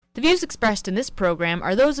The views expressed in this program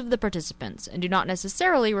are those of the participants and do not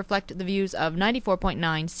necessarily reflect the views of 94.9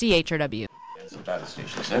 CHRW. It's the battle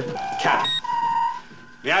station, sir. Captain,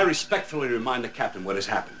 may I respectfully remind the captain what has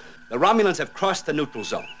happened? The Romulans have crossed the neutral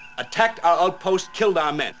zone, attacked our outpost, killed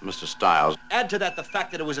our men. Mr. Stiles. Add to that the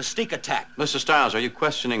fact that it was a sneak attack. Mr. Stiles, are you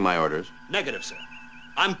questioning my orders? Negative, sir.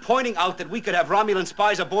 I'm pointing out that we could have Romulan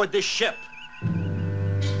spies aboard this ship.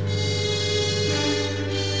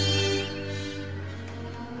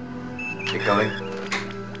 You coming?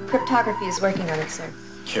 Cryptography is working on it, sir.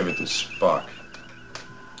 Everything Spark.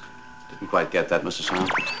 Didn't quite get that, Mr. Stiles.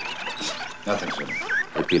 Nothing, sir.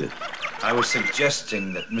 Repeat it. I was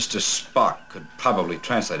suggesting that Mr. Spock could probably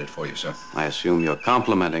translate it for you, sir. I assume you're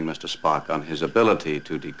complimenting Mr. Spock on his ability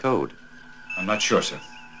to decode. I'm not sure, sir.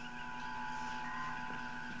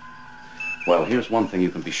 Well, here's one thing you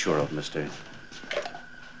can be sure of, mister.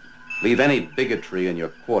 Leave any bigotry in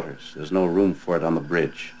your quarters. There's no room for it on the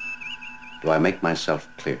bridge. Do I make myself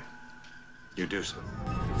clear? You do, sir.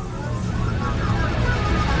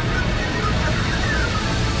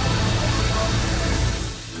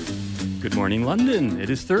 Good morning, London. It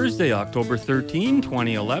is Thursday, October 13,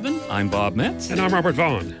 2011. I'm Bob Metz. And I'm Robert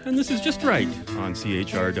Vaughn. And this is Just Right on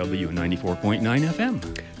CHRW 94.9 FM.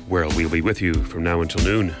 Where we'll be with you from now until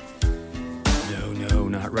noon. No,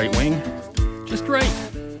 not right wing. Just right.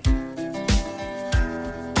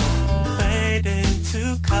 Fade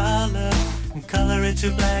into color, and color into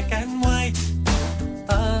black and white.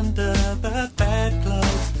 Under the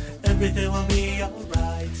bedclothes, everything will be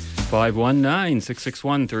alright.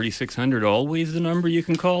 519-661-3600, always the number you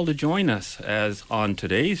can call to join us. As on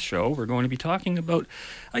today's show, we're going to be talking about,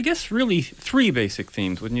 I guess, really three basic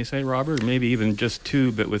themes, wouldn't you say, Robert? Maybe even just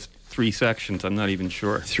two, but with three sections, I'm not even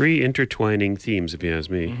sure. Three intertwining themes, if you ask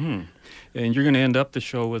me. Mm-hmm. And you're going to end up the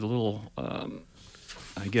show with a little,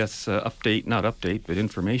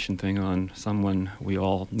 information thing on someone we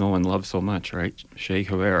all know and love so much, right? Che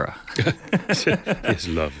Guevara. Yes,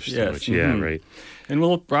 love so much. Yeah, right. And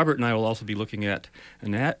Robert and I will also be looking at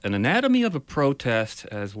an anatomy of a protest,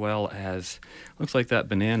 as well as, looks like that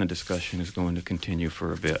banana discussion is going to continue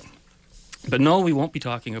for a bit. But no, we won't be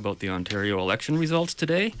talking about the Ontario election results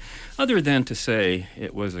today, other than to say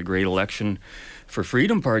it was a great election for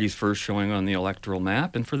Freedom Party's first showing on the electoral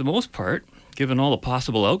map, and for the most part, given all the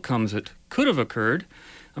possible outcomes that could have occurred,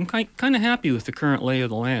 I'm kind of happy with the current lay of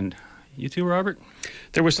the land. You too, Robert?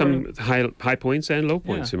 There were some high points and low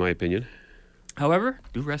points, in my opinion. However,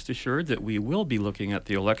 do rest assured that we will be looking at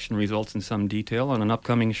the election results in some detail on an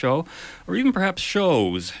upcoming show, or even perhaps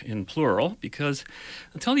shows in plural, because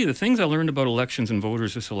I'll tell you, the things I learned about elections and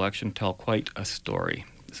voters this election tell quite a story.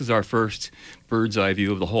 This is our first bird's eye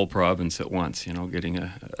view of the whole province at once, getting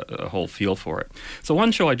a whole feel for it. So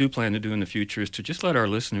one show I do plan to do in the future is to just let our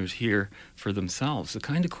listeners hear for themselves the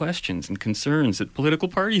kind of questions and concerns that political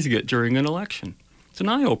parties get during an election. It's an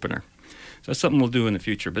eye-opener. So that's something we'll do in the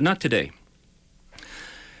future, but not today.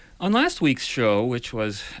 On last week's show, which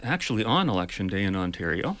was actually on Election Day in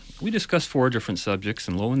Ontario, we discussed 4 different subjects,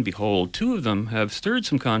 and lo and behold, 2 of them have stirred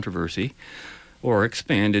some controversy or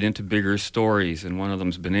expanded into bigger stories. And one of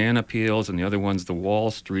them's banana peels, and the other one's the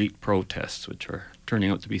Wall Street protests, which are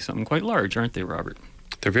turning out to be something quite large, aren't they, Robert?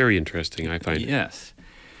 They're very interesting, I find. Yes.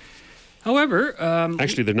 However...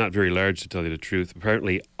 actually, they're not very large, to tell you the truth.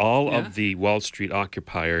 Apparently, all of the Wall Street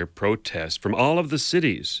occupier protests from all of the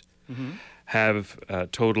cities have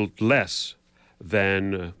totaled less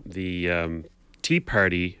than the Tea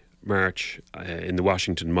Party march in the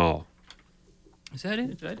Washington Mall. Is that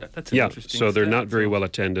it? That's an interesting so they're stat. not very well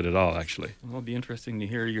attended at all, actually. Well, it'll be interesting to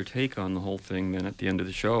hear your take on the whole thing then at the end of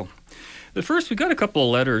the show. But first, we got a couple of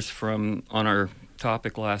letters on our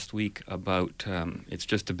topic last week about It's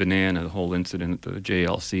Just a Banana, the whole incident at the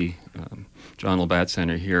JLC, John Labatt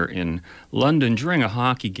Centre here in London during a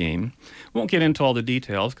hockey game. Won't get into all the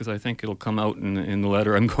details because I think it'll come out in the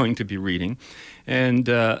letter I'm going to be reading. And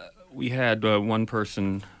we had one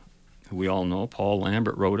person who we all know, Paul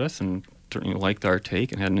Lambert, wrote us and certainly liked our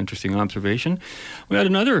take and had an interesting observation. We had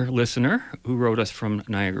another listener who wrote us from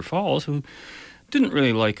Niagara Falls who didn't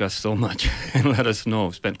really like us so much and let us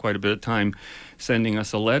know. Spent quite a bit of time sending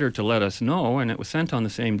us a letter to let us know, and it was sent on the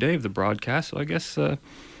same day of the broadcast, so I guess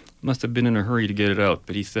must have been in a hurry to get it out.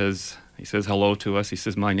 But he says hello to us. He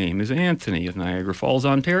says, "My name is Anthony of Niagara Falls,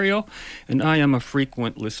 Ontario, and I am a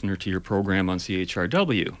frequent listener to your program on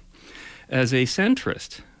CHRW. As a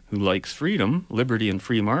centrist who likes freedom, liberty, and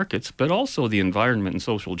free markets, but also the environment and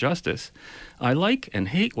social justice, I like and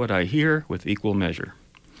hate what I hear with equal measure.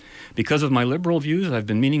 Because of my liberal views, I've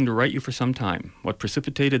been meaning to write you for some time. What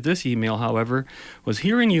precipitated this email, however, was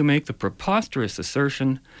hearing you make the preposterous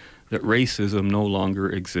assertion that racism no longer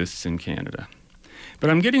exists in Canada. But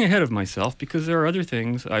I'm getting ahead of myself because there are other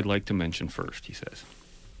things I'd like to mention first, he says.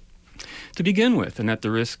 To begin with, and at the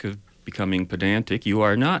risk of becoming pedantic, you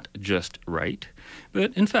are not just right,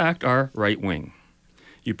 but in fact are right-wing.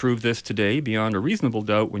 You proved this today beyond a reasonable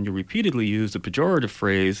doubt when you repeatedly used the pejorative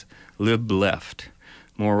phrase, lib-left.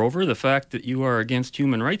 Moreover, the fact that you are against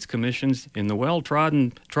human rights commissions in the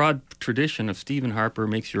well-trod tradition of Stephen Harper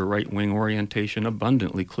makes your right-wing orientation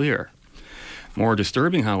abundantly clear. More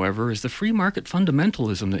disturbing, however, is the free market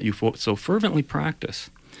fundamentalism that you so fervently practice.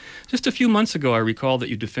 Just a few months ago, I recall that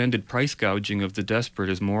you defended price gouging of the desperate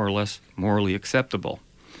as more or less morally acceptable.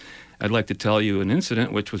 I'd like to tell you an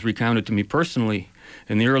incident which was recounted to me personally.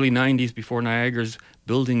 In the early 90s, before Niagara's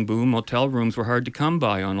building boom, motel rooms were hard to come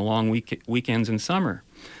by on long weekends in summer.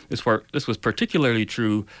 This was particularly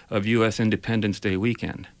true of U.S. Independence Day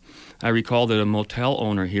weekend. I recall that a motel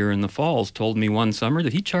owner here in the Falls told me one summer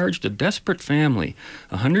that he charged a desperate family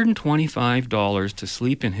 $125 to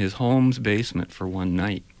sleep in his home's basement for one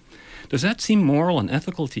night. Does that seem moral and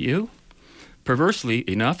ethical to you? Perversely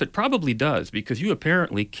enough, it probably does, because you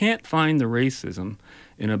apparently can't find the racism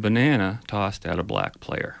in a banana tossed at a black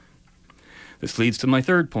player. This leads to my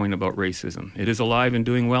third point about racism. It is alive and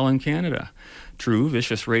doing well in Canada. True,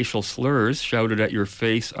 vicious racial slurs shouted at your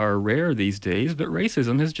face are rare these days, but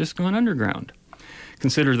racism has just gone underground.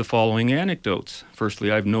 Consider the following anecdotes.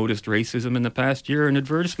 Firstly, I've noticed racism in the past year in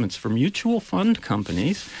advertisements for mutual fund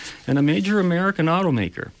companies and a major American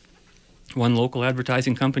automaker. One local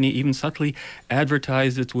advertising company even subtly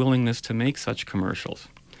advertised its willingness to make such commercials.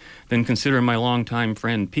 Then consider my longtime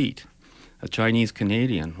friend Pete, a Chinese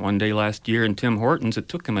Canadian. One day last year in Tim Hortons, it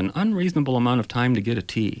took him an unreasonable amount of time to get a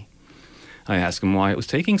tea. I asked him why it was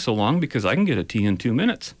taking so long, because I can get a tea in 2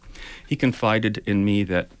 minutes. He confided in me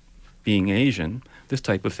that, being Asian, this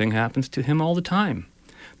type of thing happens to him all the time.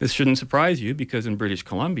 This shouldn't surprise you, because in British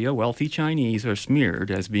Columbia, wealthy Chinese are smeared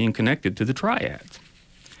as being connected to the triads.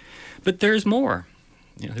 But there's more.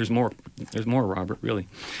 Yeah, there's more, Robert, really.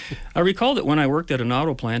 I recall that when I worked at an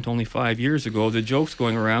auto plant only 5 years ago, the jokes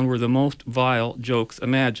going around were the most vile jokes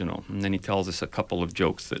imaginable. And then he tells us a couple of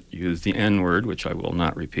jokes that use the N-word, which I will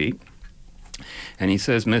not repeat. And he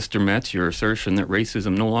says, Mr. Metz, your assertion that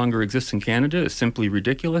racism no longer exists in Canada is simply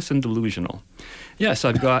ridiculous and delusional. Yes,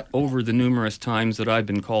 I've got over the numerous times that I've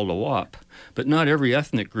been called a wop, but not every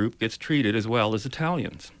ethnic group gets treated as well as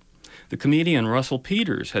Italians. The comedian Russell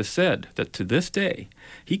Peters has said that to this day,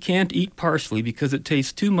 he can't eat parsley because it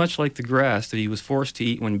tastes too much like the grass that he was forced to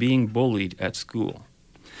eat when being bullied at school.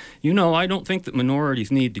 You know, I don't think that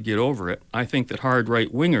minorities need to get over it. I think that hard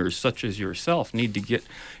right-wingers such as yourself need to get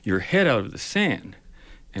your head out of the sand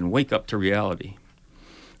and wake up to reality.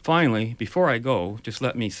 Finally, before I go, just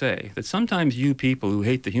let me say that sometimes you people who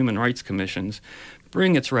hate the human rights commissions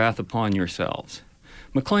bring its wrath upon yourselves.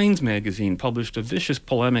 Maclean's magazine published a vicious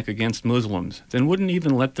polemic against Muslims, then wouldn't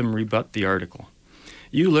even let them rebut the article.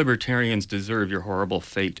 You libertarians deserve your horrible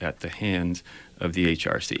fate at the hands of the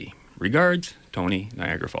HRC. Regards, Tony,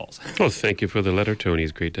 Niagara Falls. Oh, thank you for the letter, Tony.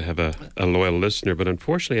 It's great to have a loyal listener, but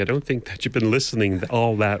unfortunately I don't think that you've been listening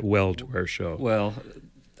all that well to our show. Well,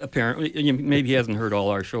 apparently, maybe he hasn't heard all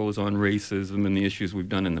our shows on racism and the issues we've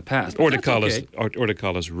done in the past. Or to call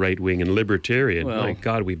us right-wing and libertarian. Well, my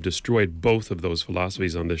God, we've destroyed both of those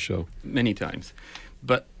philosophies on this show. Many times.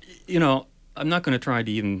 But, you know, I'm not going to try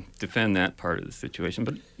to even defend that part of the situation.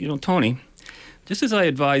 But, you know, Tony, just as I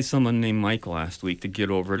advised someone named Mike last week to get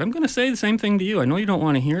over it, I'm going to say the same thing to you. I know you don't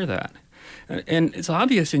want to hear that. And it's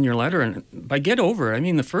obvious in your letter, and by get over it, I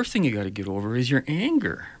mean the first thing you got to get over is your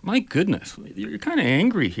anger. My goodness, you're kind of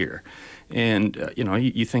angry here. And, you know,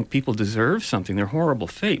 you think people deserve something, their horrible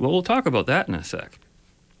fate. Well, we'll talk about that in a sec.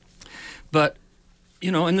 But,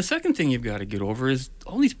 you know, and the second thing you've got to get over is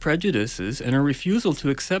all these prejudices and a refusal to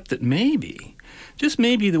accept that maybe, just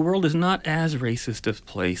maybe, the world is not as racist a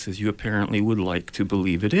place as you apparently would like to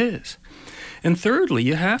believe it is. And thirdly,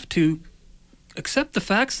 you have to accept the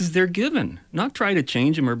facts as they're given, not try to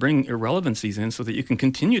change them or bring irrelevancies in so that you can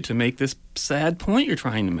continue to make this sad point you're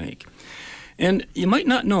trying to make. And you might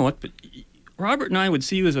not know it, but Robert and I would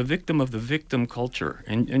see you as a victim of the victim culture.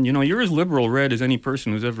 And you know, you're as liberal read as any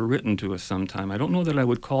person who's ever written to us sometime. I don't know that I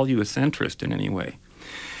would call you a centrist in any way.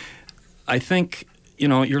 I think, you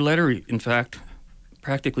know, your letter, in fact,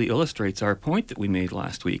 practically illustrates our point that we made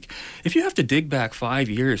last week. If you have to dig back 5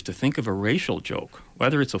 years to think of a racial joke,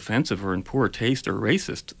 whether it's offensive or in poor taste or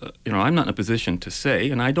racist, you know, I'm not in a position to say,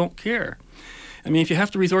 and I don't care. I mean, if you have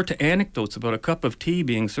to resort to anecdotes about a cup of tea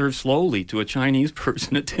being served slowly to a Chinese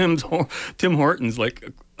person at Tim Hortons,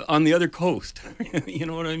 like on the other coast. You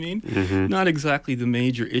know what I mean? Not exactly the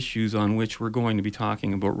major issues on which we're going to be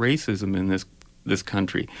talking about racism in this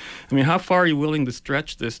country. I mean, how far are you willing to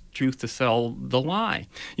stretch this truth to sell the lie?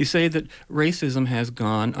 You say that racism has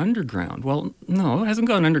gone underground. Well, no, it hasn't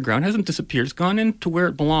gone underground. It hasn't disappeared. It's gone into where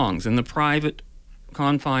it belongs, in the private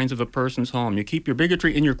confines of a person's home. You keep your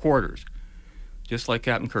bigotry in your quarters, just like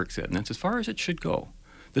Captain Kirk said, and that's as far as it should go.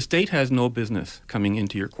 The state has no business coming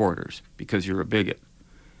into your quarters because you're a bigot.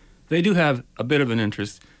 They do have a bit of an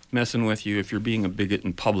interest messing with you if you're being a bigot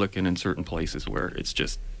in public and in certain places where it's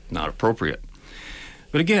just not appropriate.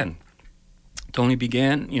 But again, Tony you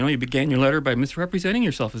began your letter by misrepresenting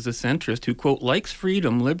yourself as a centrist who, quote, likes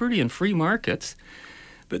freedom, liberty, and free markets.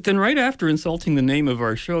 But then right after insulting the name of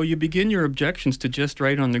our show, you begin your objections to Just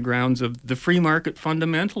Right on the grounds of the free market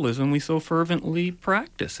fundamentalism we so fervently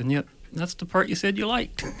practice. And yet that's the part you said you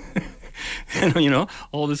liked. And,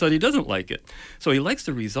 all of a sudden he doesn't like it. So he likes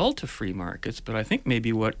the result of free markets, but I think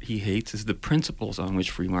maybe what he hates is the principles on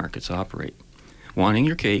which free markets operate. Wanting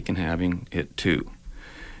your cake and having it too.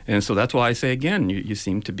 And so that's why I say again, you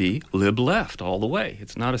seem to be lib-left all the way.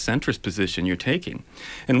 It's not a centrist position you're taking.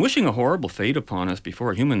 And wishing a horrible fate upon us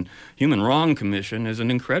before a human wrong commission is an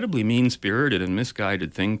incredibly mean-spirited and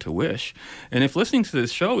misguided thing to wish. And if listening to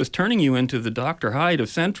this show is turning you into the Dr. Hyde of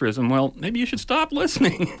centrism, well, maybe you should stop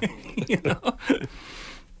listening.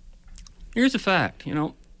 Here's a fact,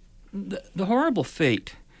 the horrible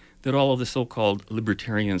fate that all of the so-called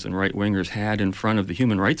libertarians and right-wingers had in front of the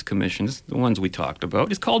Human Rights Commissions, the ones we talked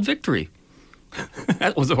about, is called victory.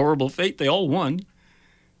 That was a horrible fate. They all won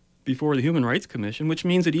before the Human Rights Commission, which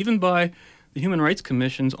means that even by the Human Rights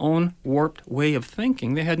Commission's own warped way of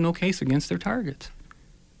thinking, they had no case against their targets.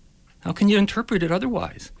 How can you interpret it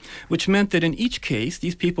otherwise? Which meant that in each case,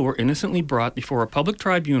 these people were innocently brought before a public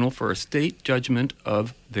tribunal for a state judgment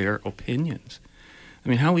of their opinions. I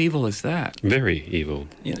mean, how evil is that? Very evil.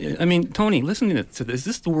 I mean, Tony, listen to this. Is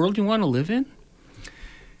this the world you want to live in?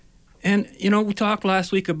 And, we talked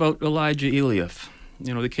last week about Elijah Eliaf,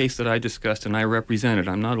 the case that I discussed and I represented.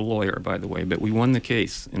 I'm not a lawyer, by the way, but we won the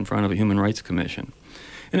case in front of a Human Rights Commission.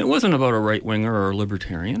 And it wasn't about a right-winger or a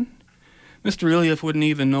libertarian. Mr. Eliaf wouldn't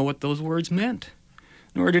even know what those words meant.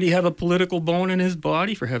 Nor did he have a political bone in his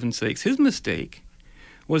body, for heaven's sakes. His mistake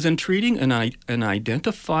was in treating an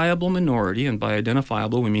identifiable minority, and by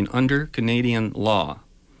identifiable we mean under Canadian law,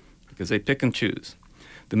 because they pick and choose.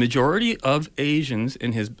 The majority of Asians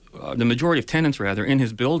the majority of tenants in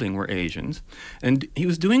his building were Asians, and he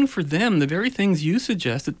was doing for them the very things you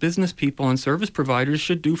suggest that business people and service providers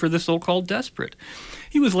should do for the so-called desperate.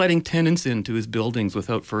 He was letting tenants into his buildings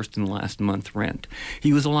without first and last month rent.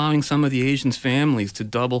 He was allowing some of the Asians' families to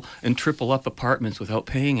double and triple up apartments without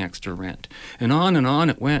paying extra rent. And on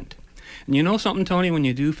it went. And you know something, Tony, when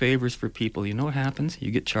you do favors for people, you know what happens? You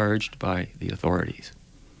get charged by the authorities.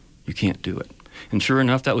 You can't do it. And sure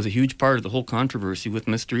enough, that was a huge part of the whole controversy with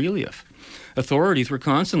Mr. Eliaf. Authorities were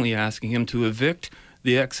constantly asking him to evict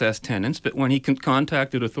the excess tenants, but when he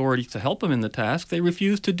contacted authorities to help him in the task, they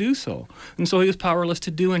refused to do so. And so he was powerless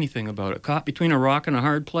to do anything about it, caught between a rock and a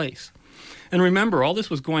hard place. And remember, all this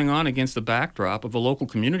was going on against the backdrop of a local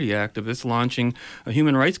community activist launching a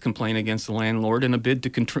human rights complaint against the landlord in a bid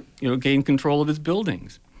to gain control of his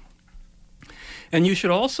buildings. And you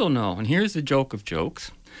should also know, and here's the joke of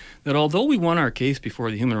jokes, that although we won our case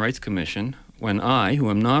before the Human Rights Commission, when I,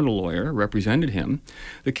 who am not a lawyer, represented him,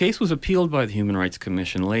 the case was appealed by the Human Rights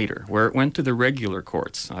Commission later, where it went to the regular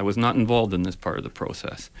courts. I was not involved in this part of the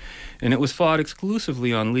process. And it was fought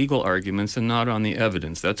exclusively on legal arguments and not on the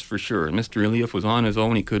evidence, that's for sure. And Mr. Eliaf was on his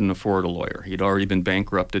own. He couldn't afford a lawyer. He'd already been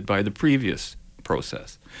bankrupted by the previous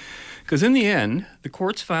process. Because in the end, the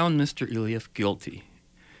courts found Mr. Eliaf guilty.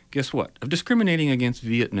 Guess what? Of discriminating against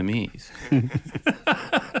Vietnamese.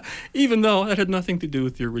 Even though that had nothing to do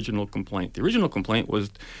with the original complaint. The original complaint was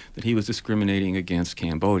that he was discriminating against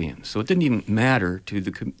Cambodians. So it didn't even matter to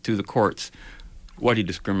the courts what he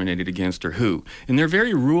discriminated against or who. In their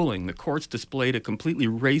very ruling, the courts displayed a completely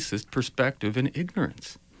racist perspective and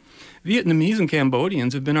ignorance. Vietnamese and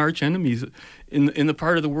Cambodians have been arch enemies in the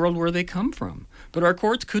part of the world where they come from. But our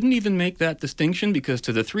courts couldn't even make that distinction because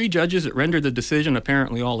to the three judges that rendered the decision,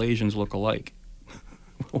 apparently all Asians look alike.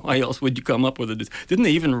 Why else would you come up with a decision? Didn't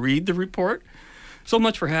they even read the report? So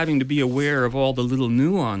much for having to be aware of all the little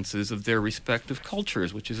nuances of their respective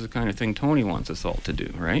cultures, which is the kind of thing Tony wants us all to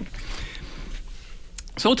do, right?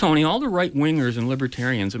 So, Tony, all the right-wingers and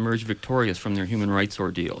libertarians emerged victorious from their human rights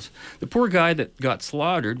ordeals. The poor guy that got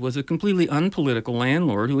slaughtered was a completely unpolitical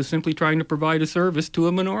landlord who was simply trying to provide a service to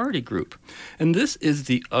a minority group. And this is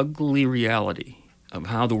the ugly reality of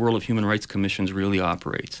how the world of human rights commissions really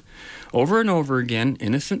operates. Over and over again,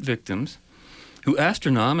 innocent victims who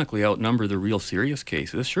astronomically outnumber the real serious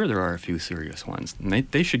cases. Sure, there are a few serious ones, and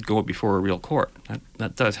they should go before a real court.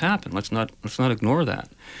 That does happen. Let's not ignore that.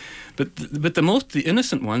 But the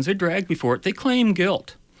innocent ones, they're dragged before it. They claim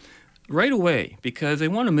guilt right away because they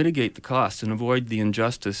want to mitigate the costs and avoid the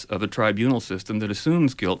injustice of a tribunal system that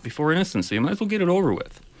assumes guilt before innocence. So you might as well get it over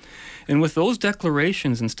with. And with those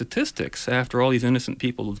declarations and statistics, after all these innocent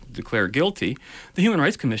people declare guilty, the Human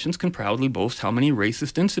Rights Commissions can proudly boast how many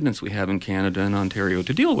racist incidents we have in Canada and Ontario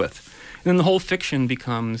to deal with. And then the whole fiction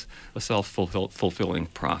becomes a self-fulfilling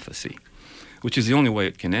prophecy, which is the only way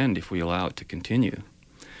it can end if we allow it to continue.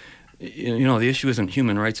 You know, the issue isn't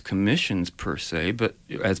human rights commissions per se, but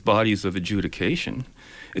as bodies of adjudication.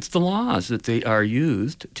 It's the laws that they are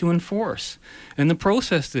used to enforce, and the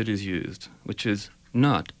process that is used, which is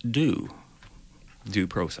not due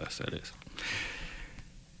process, that is.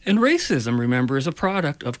 And racism, remember, is a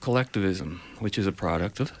product of collectivism, which is a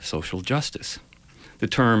product of social justice, the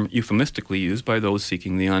term euphemistically used by those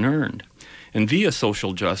seeking the unearned. And via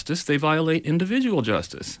social justice, they violate individual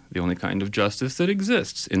justice, the only kind of justice that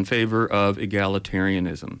exists, in favor of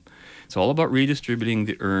egalitarianism. It's all about redistributing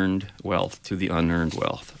the earned wealth to the unearned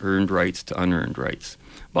wealth, earned rights to unearned rights,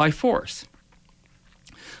 by force.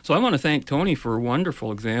 So I want to thank Tony for a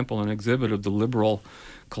wonderful example and exhibit of the liberal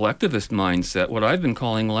collectivist mindset, what I've been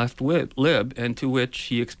calling left lib, and to which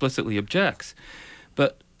he explicitly objects.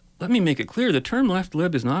 But let me make it clear, the term left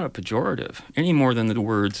lib is not a pejorative, any more than the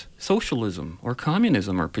words socialism or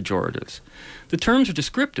communism are pejoratives. The terms are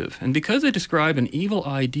descriptive, and because they describe an evil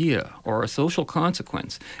idea or a social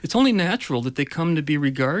consequence, it's only natural that they come to be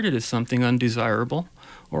regarded as something undesirable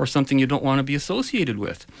or something you don't want to be associated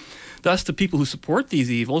with. Thus, the people who support these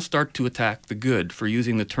evils start to attack the good for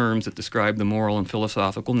using the terms that describe the moral and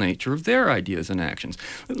philosophical nature of their ideas and actions.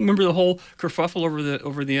 Remember the whole kerfuffle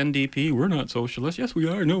over the NDP? We're not socialists. Yes, we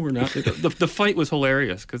are. No, we're not. The fight was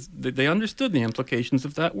hilarious because they understood the implications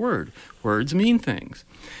of that word. Words mean things.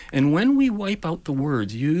 And when we wipe out the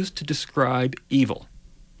words used to describe evil,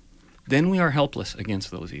 then we are helpless against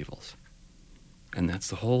those evils. And that's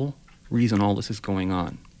the whole reason all this is going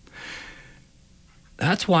on.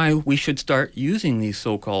 That's why we should start using these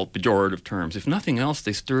so-called pejorative terms. If nothing else,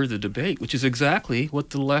 they stir the debate, which is exactly what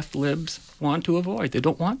the left libs want to avoid. They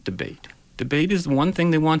don't want debate. Debate is the one thing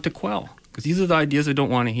they want to quell, because these are the ideas they don't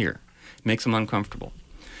want to hear. It makes them uncomfortable.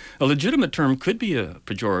 A legitimate term could be a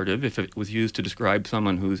pejorative if it was used to describe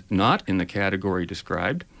someone who's not in the category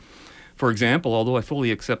described. For example, although I fully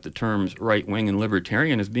accept the terms right-wing and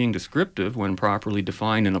libertarian as being descriptive when properly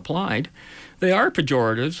defined and applied, they are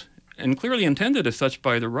pejoratives and clearly intended as such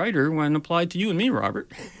by the writer when applied to you and me,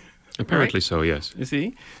 Robert. Apparently right? so, yes. You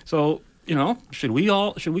see? So, you know, should we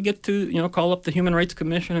get to, you know, call up the Human Rights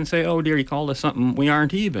Commission and say, oh dear, he called us something we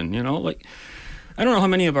aren't even, you know? Like, I don't know how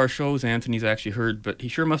many of our shows Anthony's actually heard, but he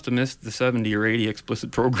sure must have missed the 70 or 80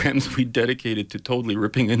 explicit programs we dedicated to totally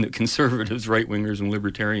ripping into conservatives, right-wingers, and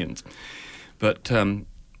libertarians. But,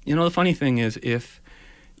 you know, the funny thing is, if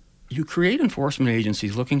you create enforcement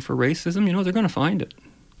agencies looking for racism, you know, they're going to find it.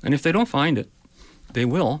 And if they don't find it, they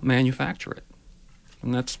will manufacture it.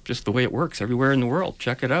 And that's just the way it works everywhere in the world.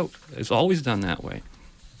 Check it out. It's always done that way.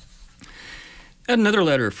 And another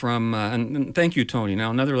letter from, and thank you, Tony. Now,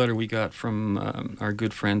 another letter we got from our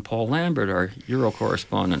good friend Paul Lambert, our Euro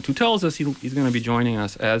correspondent, who tells us he's going to be joining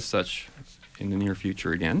us as such in the near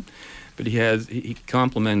future again. But he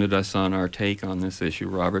complimented us on our take on this issue,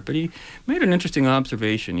 Robert. But he made an interesting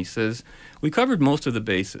observation. He says, we covered most of the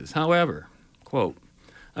bases. However, quote,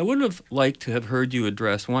 I would have liked to have heard you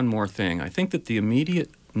address one more thing. I think that the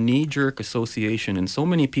immediate knee-jerk association in so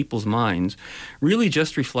many people's minds really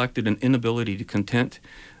just reflected an inability to content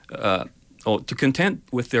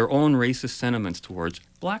with their own racist sentiments towards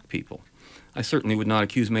black people. I certainly would not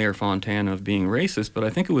accuse Mayor Fontana of being racist, but I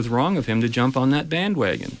think it was wrong of him to jump on that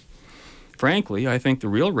bandwagon. Frankly, I think the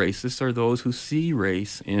real racists are those who see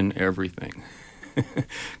race in everything.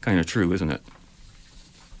 Kind of true, isn't it?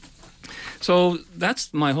 So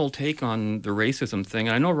that's my whole take on the racism thing.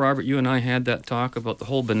 And I know, Robert, you and I had that talk about the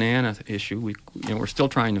whole banana issue. We're still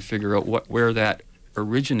trying to figure out where that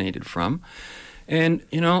originated from. And,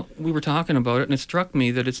 you know, we were talking about it, and it struck me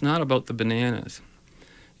that it's not about the bananas.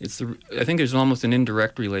 I think there's almost an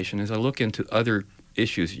indirect relation as I look into other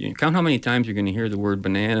issues. You count how many times you're going to hear the word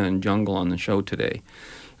banana and jungle on the show today.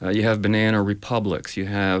 You have banana republics. You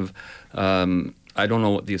have, I don't know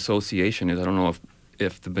what the association is. I don't know if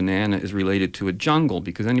if the banana is related to a jungle,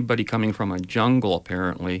 because anybody coming from a jungle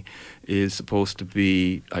apparently is supposed to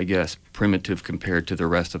be, I guess, primitive compared to the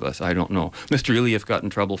rest of us. I don't know. Mr. Iliev got in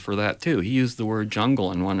trouble for that too. He used the word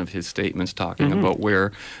jungle in one of his statements talking about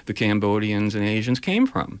where the Cambodians and Asians came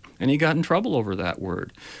from, and he got in trouble over that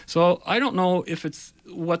word. So I don't know if it's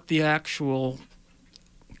what the actual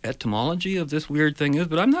etymology of this weird thing is,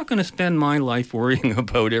 but I'm not going to spend my life worrying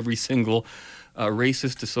about every single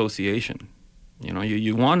racist association. You know,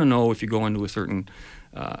 you want to know if you go into a certain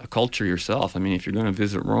culture yourself. I mean, if you're going to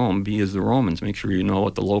visit Rome, be as the Romans. Make sure you know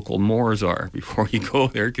what the local mores are before you go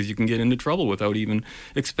there, because you can get into trouble without even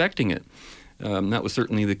expecting it. That was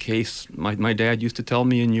certainly the case. My dad used to tell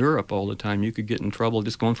me in Europe all the time you could get in trouble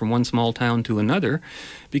just going from one small town to another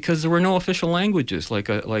because there were no official languages, like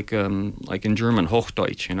in German,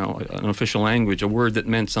 Hochdeutsch, you know, an official language. A word that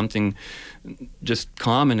meant something just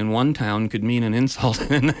common in one town could mean an insult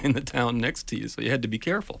in the town next to you, so you had to be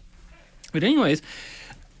careful. But anyways,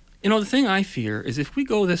 you know, the thing I fear is if we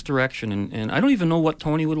go this direction, and I don't even know what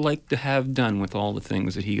Tony would like to have done with all the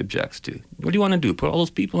things that he objects to. What do you want to do? Put all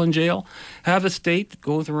those people in jail? Have a state that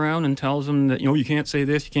goes around and tells them that, you know, you can't say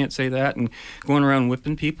this, you can't say that, and going around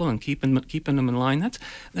whipping people and keeping them in line?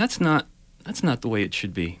 That's not the way it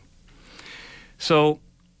should be. So,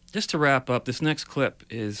 just to wrap up, this next clip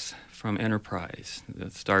is from Enterprise,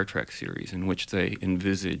 the Star Trek series, in which they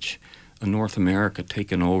envisage a North America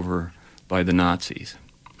taken over by the Nazis.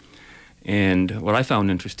 And what I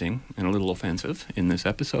found interesting and a little offensive in this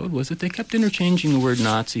episode was that they kept interchanging the word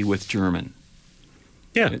Nazi with German.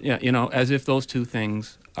 Yeah, you know, as if those two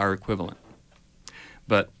things are equivalent.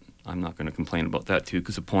 But I'm not going to complain about that, too,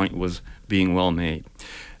 because the point was being well made.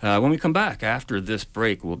 When we come back after this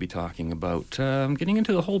break, we'll be talking about getting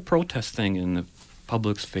into the whole protest thing and the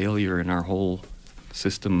public's failure in our whole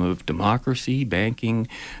system of democracy, banking,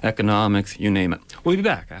 economics, you name it. We'll be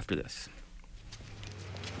back after this.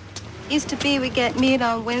 Used to be we get meat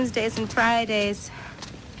on Wednesdays and Fridays.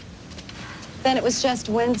 Then it was just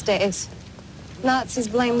Wednesdays. Nazis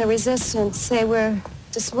blame the resistance, say we're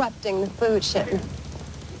disrupting the food shipment.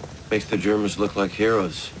 Makes the Germans look like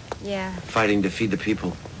heroes. Yeah. Fighting to feed the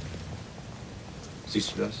people.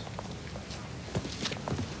 Siehst du das?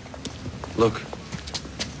 Look.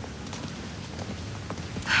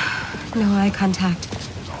 No eye contact.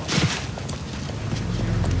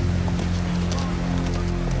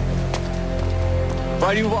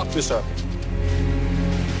 Why do you walk this up?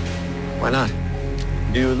 Why not?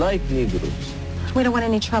 Do you like Negroes? We don't want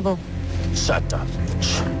any trouble. Shut up,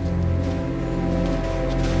 bitch.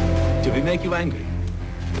 Did we make you angry? You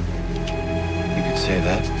could say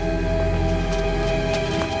that.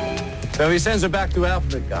 Then we send her back to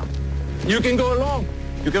Africa. You can go along.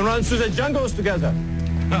 You can run through the jungles together.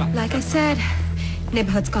 Like I said,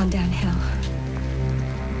 neighborhood's gone downhill.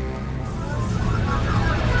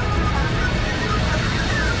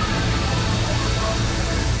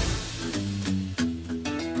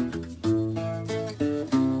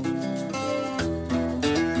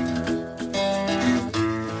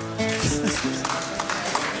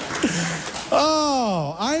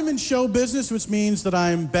 Show business, which means that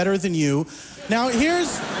I'm better than you. Now, I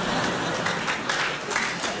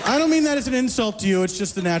don't mean that as an insult to you, it's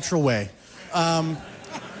just the natural way.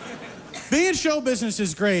 Being in show business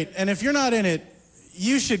is great, and if you're not in it,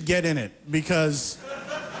 you should get in it, because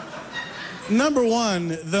number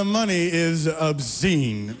one, the money is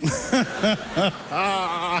obscene.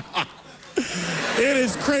 It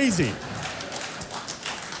is crazy.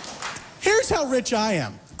 Here's how rich I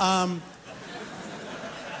am.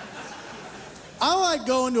 I like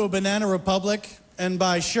going to a Banana Republic and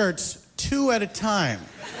buy shirts 2 at a time.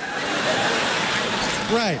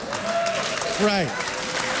 Right.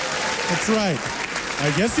 That's right.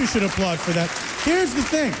 I guess you should applaud for that. Here's the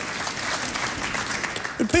thing.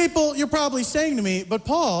 People, you're probably saying to me, but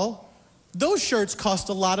Paul, those shirts cost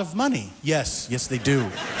a lot of money. Yes, they do.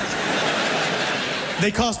 They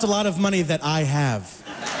cost a lot of money that I have.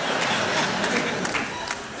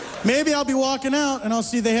 Maybe I'll be walking out and I'll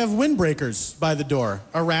see they have windbreakers by the door,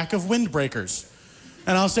 a rack of windbreakers.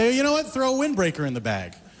 And I'll say, you know what, throw a windbreaker in the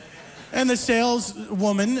bag. And the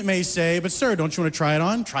saleswoman may say, but sir, don't you want to try it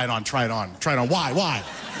on? Try it on. Why?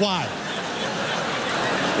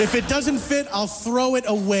 If it doesn't fit, I'll throw it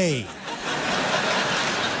away.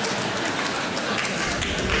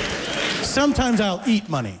 Sometimes I'll eat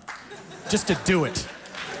money just to do it,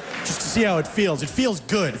 just to see how it feels. It feels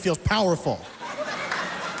good, it feels powerful.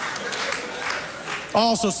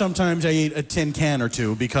 Also, sometimes I eat a tin can or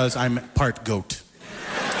two because I'm part goat.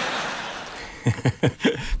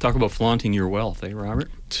 Talk about flaunting your wealth, eh,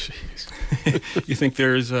 Robert? You think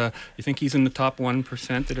you think he's in the top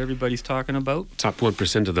 1% that everybody's talking about? Top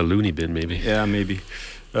 1% of the loony bin, maybe. Yeah, maybe.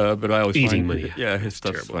 But I always eating find, money. Yeah, his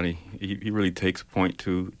stuff's funny. He really takes a point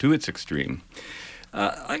to its extreme.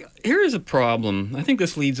 Here is a problem. I think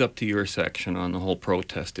this leads up to your section on the whole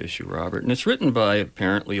protest issue, Robert. And it's written by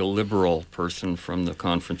apparently a liberal person from the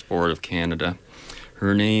Conference Board of Canada.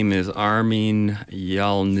 Her name is Armin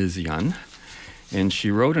Yalnizyan. And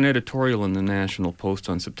she wrote an editorial in the National Post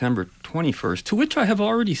on September 21st, to which I have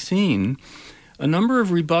already seen a number of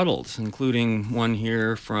rebuttals, including one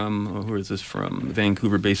here from, who is this from,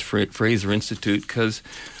 Vancouver-based Fraser Institute, because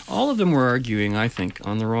all of them were arguing, I think,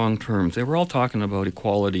 on the wrong terms. They were all talking about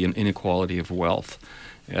equality and inequality of wealth,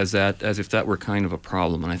 as if that were kind of a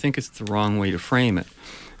problem, and I think it's the wrong way to frame it.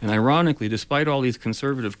 And ironically, despite all these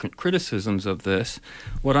conservative criticisms of this,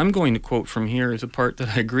 what I'm going to quote from here is a part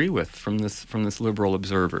that I agree with from this liberal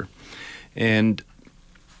observer. And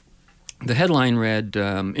the headline read,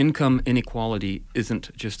 "Income inequality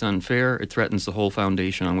isn't just unfair, it threatens the whole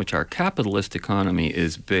foundation on which our capitalist economy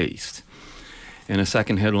is based." And a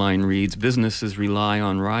second headline reads, "Businesses rely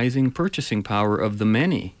on rising purchasing power of the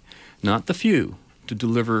many, not the few, to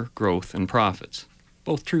deliver growth and profits."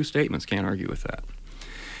 Both true statements, can't argue with that.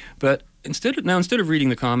 But instead of reading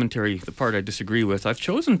the commentary, the part I disagree with, I've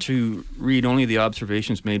chosen to read only the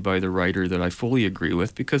observations made by the writer that I fully agree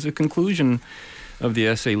with, because the conclusion of the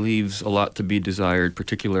essay leaves a lot to be desired,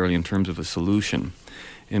 particularly in terms of a solution.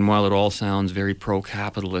 And while it all sounds very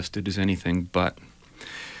pro-capitalist, it is anything but.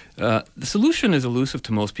 The solution is elusive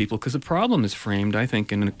to most people because the problem is framed, I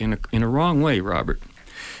think, in a wrong way, Robert.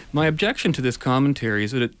 My objection to this commentary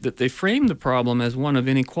is that they frame the problem as one of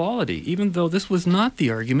inequality, even though this was not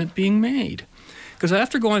the argument being made. Because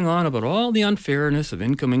after going on about all the unfairness of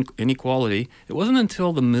income inequality, it wasn't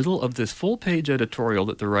until the middle of this full-page editorial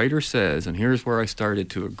that the writer says, and here's where I started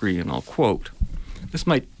to agree, and I'll quote. This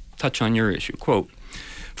might touch on your issue. Quote,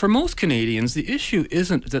 "For most Canadians, the issue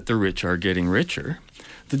isn't that the rich are getting richer.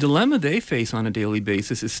 The dilemma they face on a daily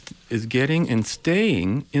basis is getting and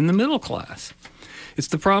staying in the middle class. It's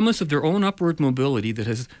the promise of their own upward mobility that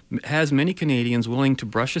has many Canadians willing to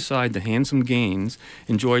brush aside the handsome gains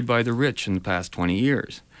enjoyed by the rich in the past 20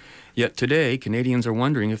 years. Yet today, Canadians are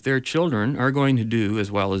wondering if their children are going to do as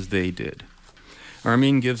well as they did."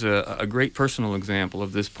 Armin gives a great personal example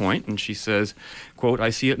of this point, and she says, quote,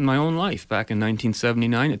 "I see it in my own life. Back in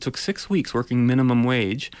 1979, it took 6 weeks working minimum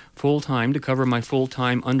wage full-time to cover my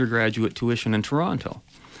full-time undergraduate tuition in Toronto.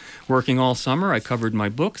 Working all summer, I covered my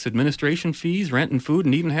books, administration fees, rent and food,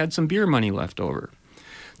 and even had some beer money left over.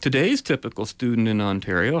 Today's typical student in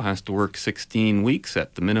Ontario has to work 16 weeks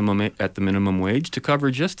at the minimum wage to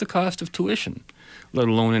cover just the cost of tuition, let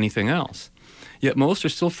alone anything else. Yet most are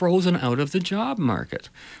still frozen out of the job market,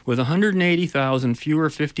 with 180,000 fewer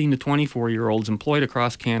 15 to 24-year-olds employed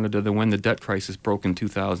across Canada than when the debt crisis broke in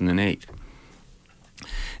 2008.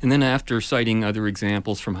 And then after citing other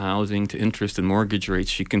examples from housing to interest and mortgage rates,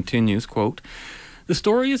 she continues, quote, "The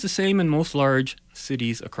story is the same in most large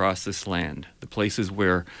cities across this land, the places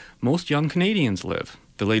where most young Canadians live.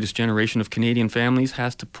 The latest generation of Canadian families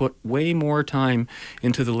has to put way more time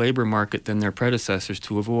into the labor market than their predecessors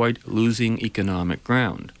to avoid losing economic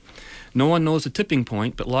ground. No one knows the tipping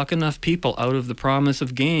point, but lock enough people out of the promise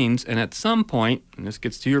of gains, and at some point, and this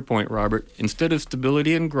gets to your point, Robert, instead of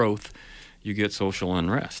stability and growth, you get social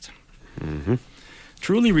unrest." Mm-hmm.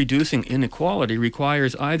 "Truly reducing inequality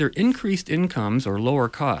requires either increased incomes or lower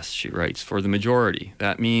costs," she writes, "for the majority.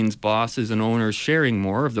 That means bosses and owners sharing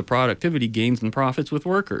more of the productivity gains and profits with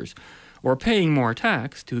workers, or paying more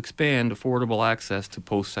tax to expand affordable access to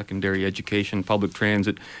post-secondary education, public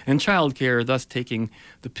transit, and childcare, thus taking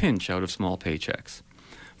the pinch out of small paychecks.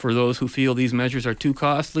 For those who feel these measures are too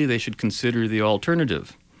costly, they should consider the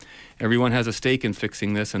alternative. Everyone has a stake in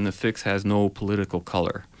fixing this, and the fix has no political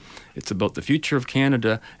color. It's about the future of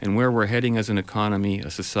Canada and where we're heading as an economy, a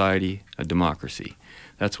society, a democracy.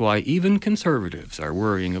 That's why even conservatives are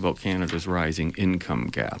worrying about Canada's rising income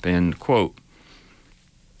gap." End quote.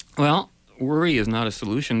 Well, worry is not a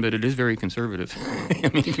solution, but it is very conservative. I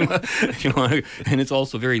mean, if you want to, and it's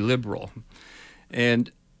also very liberal.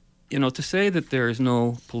 And, you know, to say that there is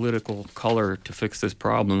no political color to fix this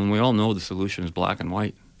problem, and we all know the solution is black and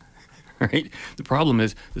white. Right? The problem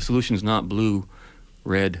is the solution is not blue,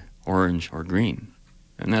 red, orange, or green.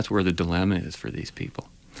 And that's where the dilemma is for these people.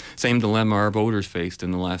 Same dilemma our voters faced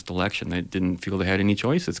in the last election. They didn't feel they had any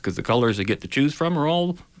choices because the colors they get to choose from are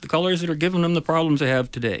all the colors that are giving them the problems they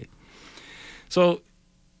have today. So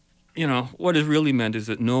you know, what is really meant is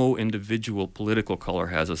that no individual political color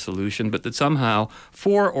has a solution, but that somehow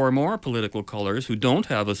 4 or more political colors who don't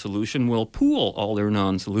have a solution will pool all their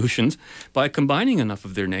non-solutions by combining enough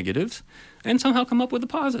of their negatives and somehow come up with a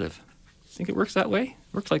positive. Think it works that way?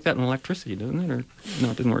 It works like that in electricity, doesn't it? Or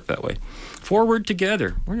no, it didn't work that way. Forward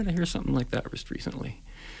together. Where did I hear something like that just recently?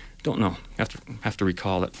 Don't know. Have to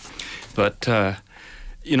recall it. But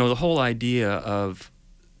you know, the whole idea of,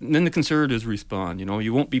 and then the Conservatives respond. You know,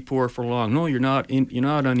 you won't be poor for long. No, you're not. You're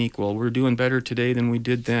not unequal. We're doing better today than we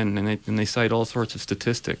did then, and they cite all sorts of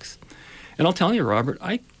statistics. And I'll tell you, Robert,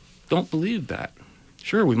 I don't believe that.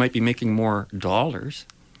 Sure, we might be making more dollars,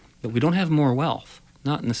 but we don't have more wealth.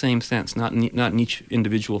 Not in the same sense, not in each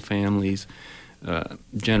individual family's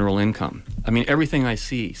general income. I mean, everything I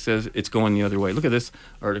see says it's going the other way. Look at this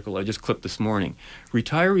article I just clipped this morning.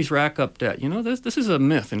 Retirees rack up debt. You know, this is a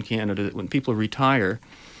myth in Canada that when people retire,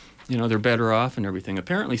 you know, they're better off and everything.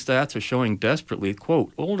 Apparently, stats are showing desperately,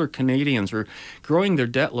 quote, older Canadians are growing their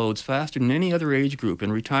debt loads faster than any other age group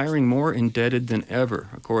and retiring more indebted than ever,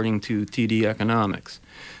 according to TD Economics.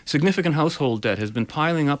 Significant household debt has been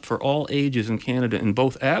piling up for all ages in Canada in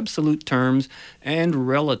both absolute terms and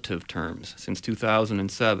relative terms since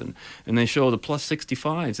 2007. And they show the plus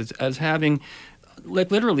 65s as having like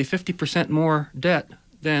literally 50% more debt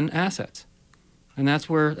than assets. And that's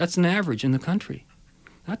an average in the country.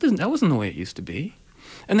 That wasn't the way it used to be.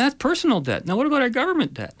 And that's personal debt. Now what about our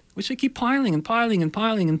government debt, which they keep piling and piling and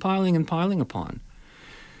piling and piling and piling upon?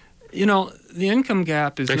 You know, the income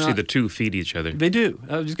gap is actually the two feed each other. They do.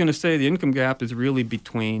 I was just going to say the income gap is really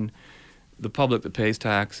between the public that pays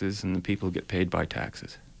taxes and the people who get paid by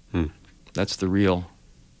taxes. That's the real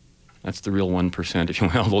 1%, if you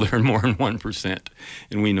will. They'll earn more than 1%,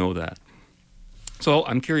 and we know that. So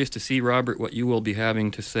I'm curious to see, Robert, what you will be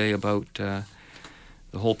having to say about the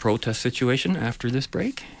whole protest situation after this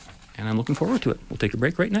break, and I'm looking forward to it. We'll take a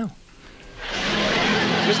break right now.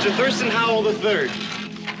 Mr. Thurston Howell III.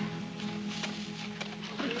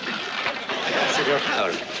 Senor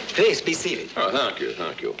Howell, please be seated. Oh,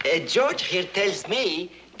 thank you. George here tells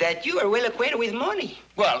me that you are well acquainted with money.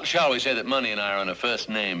 Well, shall we say that money and I are on a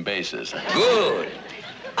first-name basis? Good.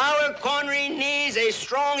 Our country needs a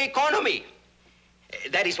strong economy.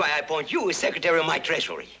 That is why I appoint you as Secretary of my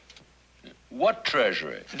Treasury. What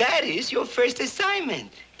treasury? That is your first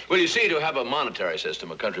assignment. Well, you see, to have a monetary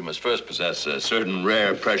system, a country must first possess certain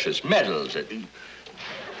rare, precious metals.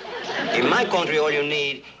 In my country, all you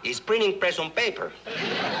need is printing press on paper.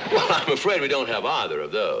 Well, I'm afraid we don't have either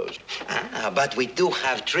of those. But we do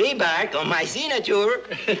have tree bark on my signature.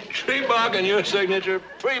 Tree bark on your signature?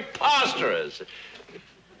 Preposterous.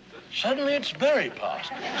 Suddenly, it's very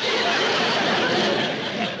possible.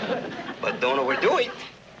 But don't overdo it.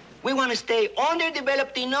 We want to stay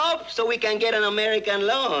underdeveloped enough so we can get an American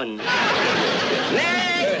loan.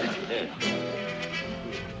 Next!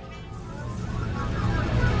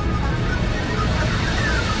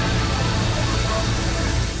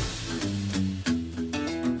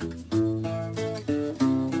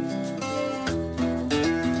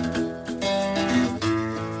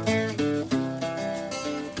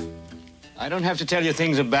 I don't have to tell you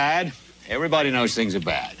things are bad. Everybody knows things are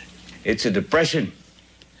bad. It's a depression.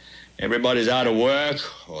 Everybody's out of work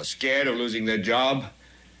or scared of losing their job.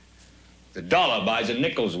 The dollar buys a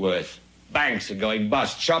nickel's worth. Banks are going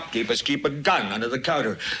bust. Shopkeepers keep a gun under the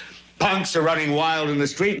counter. Punks are running wild in the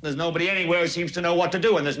street, and there's nobody anywhere who seems to know what to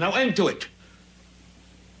do, and there's no end to it.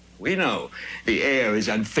 We know the air is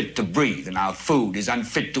unfit to breathe, and our food is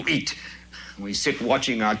unfit to eat. We sit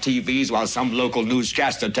watching our TVs while some local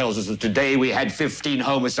newscaster tells us that today we had 15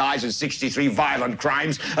 homicides and 63 violent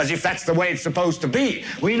crimes, as if that's the way it's supposed to be.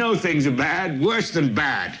 We know things are bad, worse than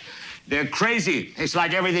bad. They're crazy. It's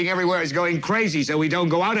like everything everywhere is going crazy, so we don't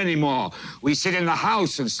go out anymore. We sit in the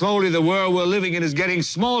house, and slowly the world we're living in is getting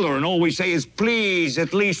smaller, and all we say is, please,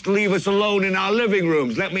 at least leave us alone in our living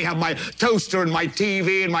rooms. Let me have my toaster and my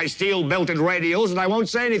TV and my steel-belted radios, and I won't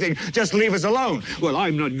say anything. Just leave us alone. Well,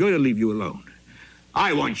 I'm not going to leave you alone.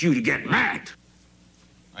 I want you to get mad.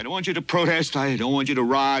 I don't want you to protest. I don't want you to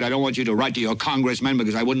riot. I don't want you to write to your congressman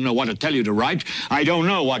because I wouldn't know what to tell you to write. I don't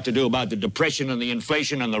know what to do about the depression and the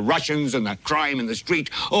inflation and the Russians and the crime in the street.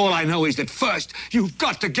 All I know is that first, you've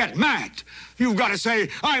got to get mad. You've got to say,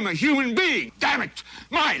 I'm a human being. Damn it.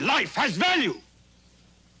 My life has value.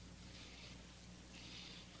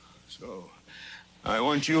 So, I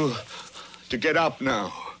want you to get up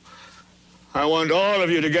now. I want all of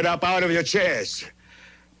you to get up out of your chairs.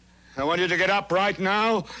 I want you to get up right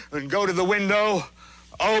now and go to the window,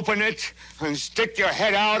 open it, and stick your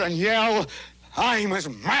head out and yell, I'm as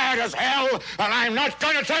mad as hell, and I'm not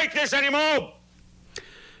going to take this anymore.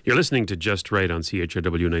 You're listening to Just Right on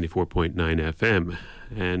CHRW 94.9 FM,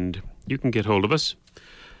 and you can get hold of us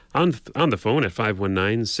on the phone at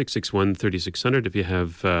 519-661-3600 if you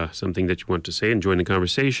have something that you want to say and join the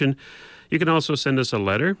conversation. You can also send us a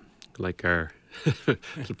letter, like our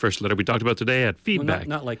first letter we talked about today at feedback. Well,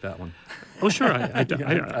 not like that one. Oh, sure. I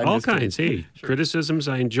all kinds. Hey, sure. Criticisms.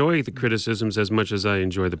 I enjoy the criticisms as much as I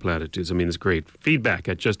enjoy the platitudes. I mean, it's great. Feedback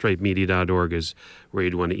at justrightmedia.org is where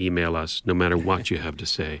you'd want to email us, no matter what you have to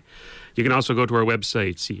say. You can also go to our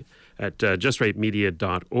website at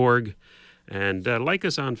justrightmedia.org and like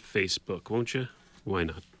us on Facebook, won't you? Why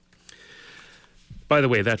not? By the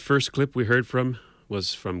way, that first clip we heard from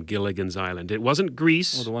was from Gilligan's Island. It wasn't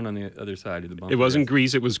Grease. Well, the one on the other side of the bumper. It wasn't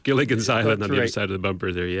Grease. It was Gilligan's Island on the right. other side of the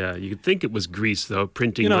bumper there, yeah. You could think it was Grease, though,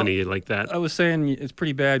 printing money like that. I was saying it's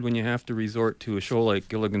pretty bad when you have to resort to a show like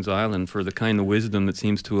Gilligan's Island for the kind of wisdom that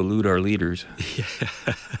seems to elude our leaders.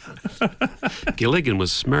 Gilligan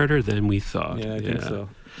was smarter than we thought. Yeah, I think so.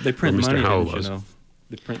 They print money, Howell you know.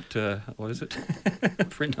 They print, what is it?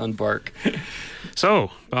 Print on bark.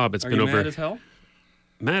 So, Bob, it's Are been you over... mad as hell?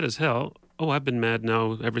 Mad as hell? Oh, I've been mad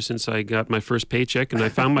now ever since I got my first paycheck and I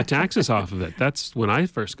found my taxes off of it. That's when I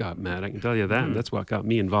first got mad, I can tell you that. And that's what got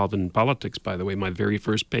me involved in politics, by the way, my very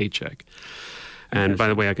first paycheck. And by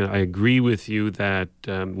the way, I agree with you that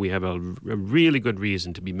we have a really good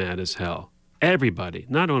reason to be mad as hell. Everybody,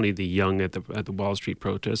 not only the young at the Wall Street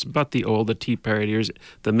protests, but the old, the Tea Partiers,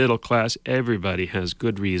 the middle class, everybody has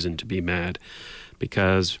good reason to be mad.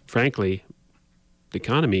 Because, frankly, the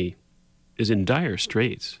economy is in dire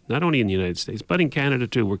straits, not only in the United States, but in Canada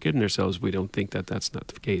too. We're kidding ourselves if we don't think that that's not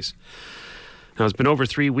the case. Now, it's been over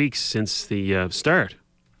 3 weeks since the start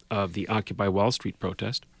of the Occupy Wall Street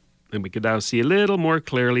protest, and we could now see a little more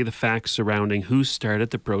clearly the facts surrounding who started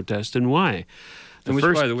the protest and why.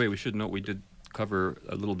 By the way, we should note we did cover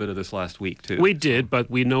a little bit of this last week, too. We did, but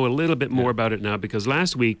we know a little bit more about it now because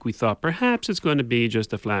last week we thought perhaps it's going to be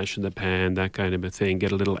just a flash in the pan, that kind of a thing,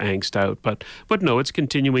 get a little angst out. But no, it's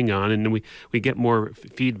continuing on, and we get more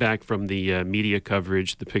feedback from the media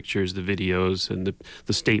coverage, the pictures, the videos, and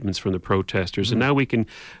the statements from the protesters. Mm-hmm. And now we can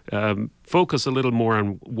focus a little more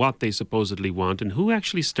on what they supposedly want and who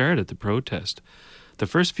actually started the protest. The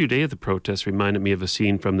first few days of the protest reminded me of a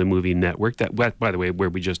scene from the movie Network. That, by the way, where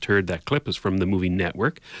we just heard that clip is from the movie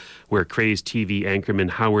Network, where crazed TV anchorman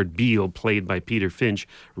Howard Beale, played by Peter Finch,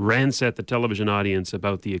 rants at the television audience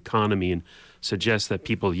about the economy and suggests that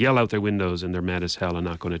people yell out their windows and they're mad as hell and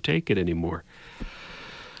not going to take it anymore.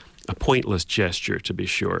 A pointless gesture, to be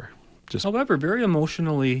sure. However, very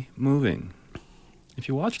emotionally moving. If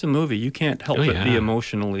you watch the movie, you can't help but be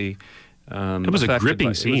emotionally it was a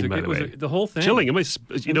gripping scene, by the way. The whole thing. Chilling. It was,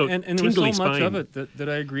 and there was so much of it that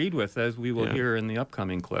I agreed with, as we will hear in the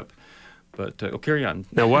upcoming clip. But carry on.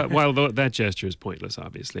 Now, while that gesture is pointless,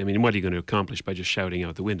 obviously. I mean, what are you going to accomplish by just shouting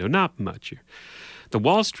out the window? Not much. The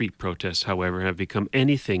Wall Street protests, however, have become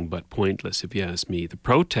anything but pointless, if you ask me. The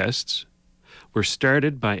protests were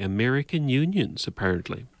started by American unions,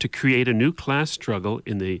 apparently, to create a new class struggle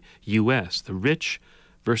in the U.S., the rich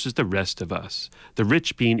versus the rest of us. The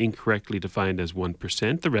rich being incorrectly defined as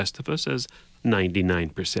 1%, the rest of us as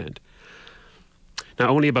 99%. Now,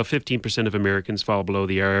 only about 15% of Americans fall below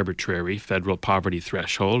the arbitrary federal poverty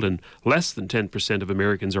threshold, and less than 10% of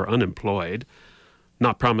Americans are unemployed.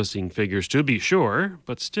 Not promising figures to be sure,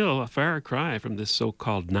 but still a far cry from this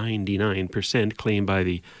so-called 99% claimed by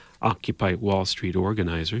the Occupy Wall Street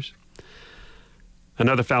organizers.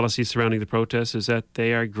 Another fallacy surrounding the protests is that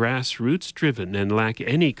they are grassroots-driven and lack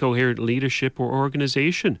any coherent leadership or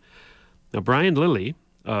organization. Now, Brian Lilly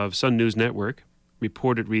of Sun News Network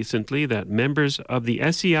reported recently that members of the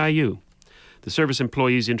SEIU, the Service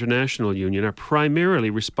Employees International Union, are primarily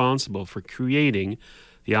responsible for creating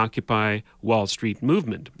the Occupy Wall Street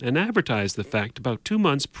movement and advertised the fact about 2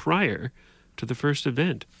 months prior to the first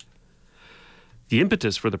event. The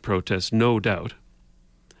impetus for the protest, no doubt,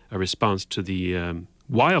 a response to the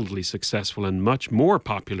wildly successful and much more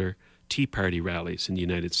popular Tea Party rallies in the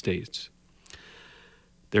United States.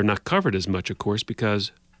 They're not covered as much, of course,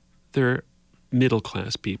 because they're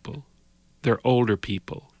middle-class people. They're older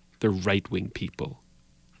people. They're right-wing people.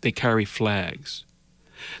 They carry flags.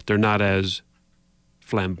 They're not as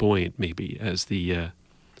flamboyant, maybe, as the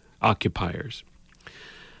occupiers.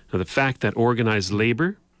 Now, the fact that organized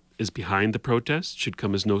labor is behind the protests should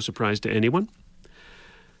come as no surprise to anyone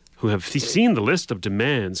who have seen the list of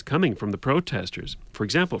demands coming from the protesters. For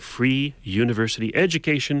example, free university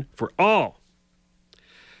education for all,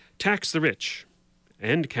 tax the rich,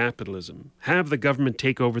 end capitalism, have the government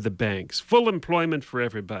take over the banks, full employment for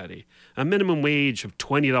everybody, a minimum wage of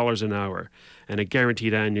 $20 an hour, and a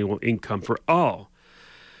guaranteed annual income for all.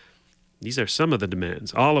 These are some of the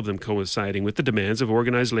demands, all of them coinciding with the demands of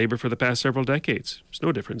organized labor for the past several decades. There's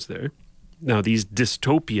no difference there. Now, these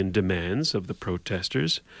dystopian demands of the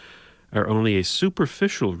protesters are only a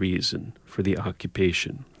superficial reason for the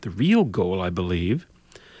occupation. The real goal, I believe,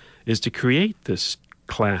 is to create this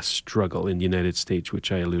class struggle in the United States,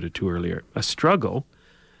 which I alluded to earlier. A struggle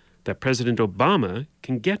that President Obama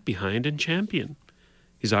can get behind and champion.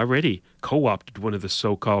 He's already co-opted one of the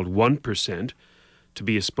so-called 1% to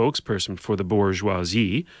be a spokesperson for the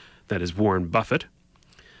bourgeoisie, that is Warren Buffett.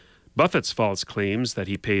 Buffett's false claims that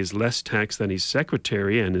he pays less tax than his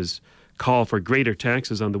secretary and his call for greater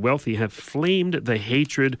taxes on the wealthy have flamed the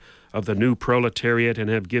hatred of the new proletariat and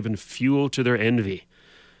have given fuel to their envy.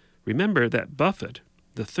 Remember that Buffett,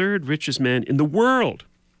 the third richest man in the world,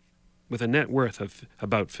 with a net worth of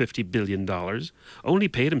about $50 billion, only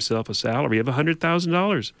paid himself a salary of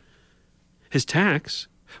 $100,000. His tax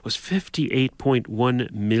was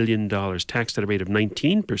 $58.1 million, taxed at a rate of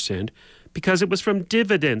 19%, because it was from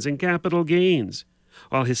dividends and capital gains,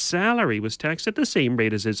 while his salary was taxed at the same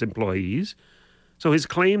rate as his employees. So his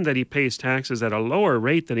claim that he pays taxes at a lower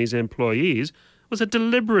rate than his employees was a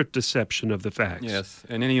deliberate deception of the facts. Yes,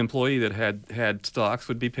 and any employee that had stocks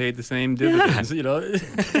would be paid the same dividends, you know.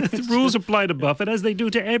 The rules apply to Buffett as they do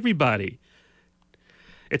to everybody.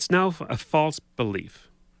 It's now a false belief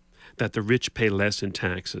that the rich pay less in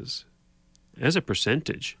taxes. As a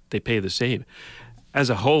percentage, they pay the same. As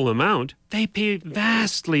a whole amount, they pay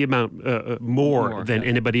vastly more than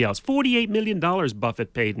anybody else. $48 million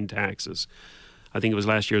Buffett paid in taxes. I think it was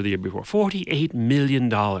last year or the year before. $48 million.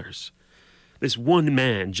 This one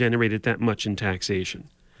man generated that much in taxation.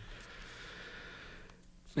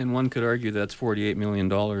 And one could argue that's $48 million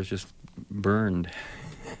just burned.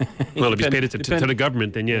 Well, if he's paid it to the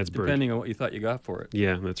government, then yeah, it's burned. Depending on what you thought you got for it.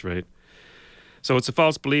 Yeah, that's right. So it's a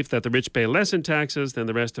false belief that the rich pay less in taxes than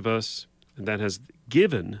the rest of us, and that has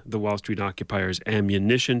given the Wall Street occupiers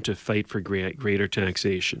ammunition to fight for greater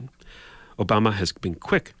taxation. Obama has been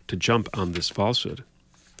quick to jump on this falsehood.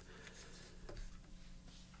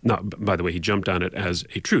 No, by the way, he jumped on it as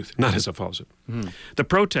a truth, not as a falsehood. The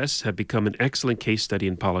protests have become an excellent case study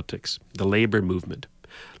in politics, the labor movement,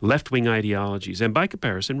 left-wing ideologies, and by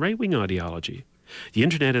comparison, right-wing ideology. The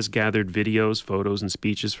internet has gathered videos, photos, and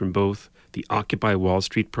speeches from both the Occupy Wall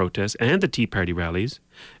Street protests and the Tea Party rallies,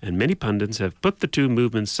 and many pundits have put the two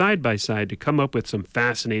movements side by side to come up with some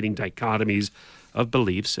fascinating dichotomies of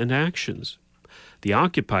beliefs and actions. The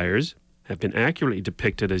occupiers have been accurately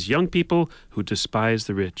depicted as young people who despise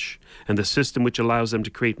the rich and the system which allows them to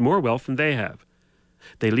create more wealth than they have.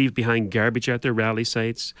 They leave behind garbage at their rally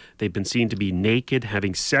sites. They've been seen to be naked,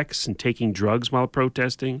 having sex, and taking drugs while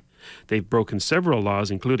protesting. They've broken several laws,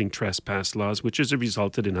 including trespass laws, which has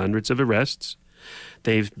resulted in hundreds of arrests.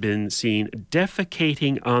 They've been seen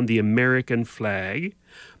defecating on the American flag,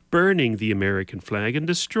 burning the American flag, and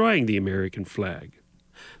destroying the American flag.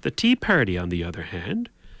 The Tea Party, on the other hand,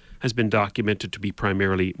 has been documented to be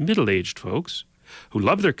primarily middle-aged folks who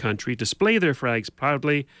love their country, display their flags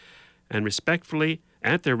proudly, and respectfully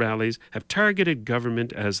at their rallies have targeted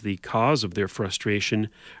government as the cause of their frustration,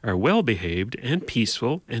 are well-behaved and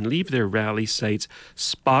peaceful, and leave their rally sites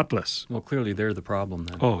spotless. Well, clearly they're the problem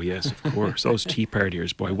then. Oh, yes, of course. Those Tea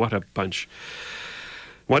Partiers, boy, what a bunch.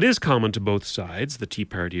 What is common to both sides, the Tea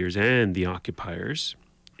Partiers and the occupiers,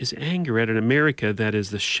 is anger at an America that is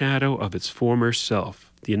the shadow of its former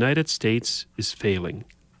self. The United States is failing.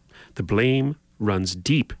 The blame runs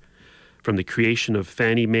deep, from the creation of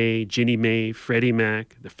Fannie Mae, Ginnie Mae, Freddie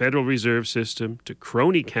Mac, the Federal Reserve System, to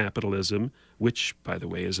crony capitalism, which, by the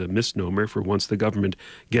way, is a misnomer, for once the government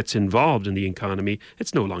gets involved in the economy,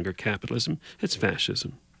 it's no longer capitalism, it's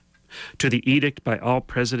fascism. To the edict by all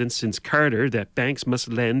presidents since Carter that banks must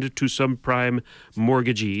lend to subprime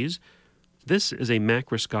mortgagees, this is a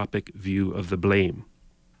macroscopic view of the blame.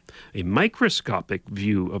 A microscopic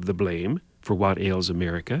view of the blame for what ails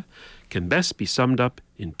America can best be summed up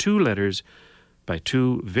in two letters by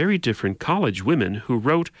two very different college women who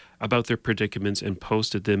wrote about their predicaments and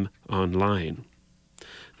posted them online.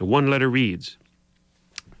 The one letter reads,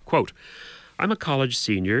 quote, "I'm a college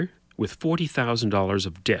senior with $40,000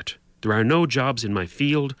 of debt. There are no jobs in my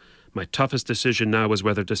field. My toughest decision now is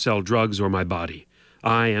whether to sell drugs or my body.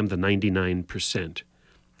 I am the 99%.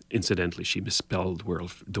 Incidentally, she misspelled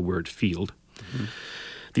the word field. Mm-hmm.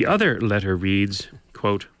 The other letter reads,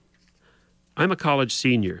 quote, "I'm a college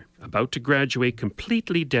senior, about to graduate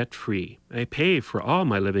completely debt-free. I pay for all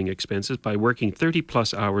my living expenses by working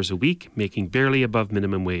 30-plus hours a week, making barely above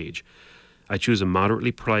minimum wage. I choose a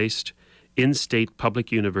moderately priced, in-state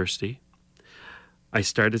public university. I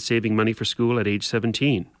started saving money for school at age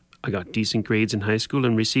 17. I got decent grades in high school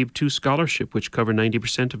and received 2 scholarships which cover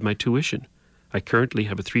 90% of my tuition. I currently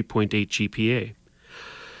have a 3.8 GPA.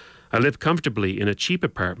 I live comfortably in a cheap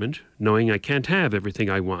apartment, knowing I can't have everything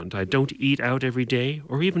I want. I don't eat out every day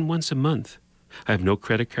or even once a month. I have no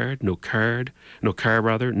credit card, no car, no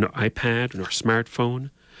iPad, nor smartphone.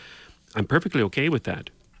 I'm perfectly okay with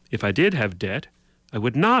that. If I did have debt, I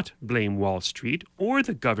would not blame Wall Street or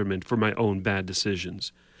the government for my own bad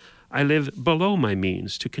decisions. I live below my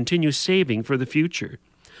means to continue saving for the future.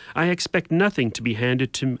 I expect nothing to be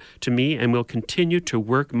handed to me and will continue to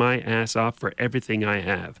work my ass off for everything I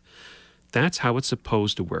have. That's how it's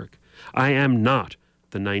supposed to work. I am not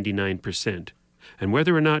the 99%. And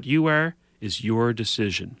whether or not you are is your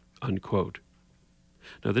decision, unquote.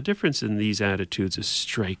 Now, the difference in these attitudes is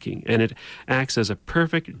striking, and it acts as a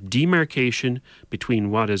perfect demarcation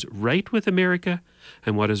between what is right with America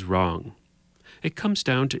and what is wrong. It comes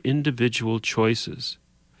down to individual choices.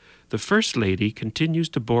 The First Lady continues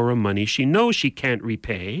to borrow money she knows she can't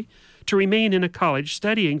repay to remain in a college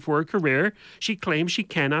studying for a career she claims she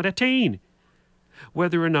cannot attain.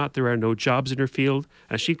 Whether or not there are no jobs in her field,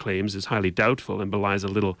 as she claims, is highly doubtful and belies a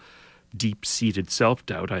little deep-seated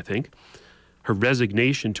self-doubt, I think. Her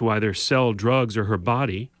resignation to either sell drugs or her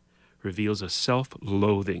body reveals a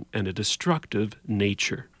self-loathing and a destructive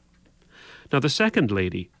nature. Now, the Second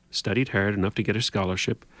Lady studied hard enough to get a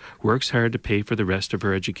scholarship, works hard to pay for the rest of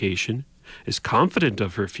her education, is confident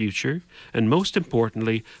of her future, and most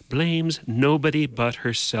importantly, blames nobody but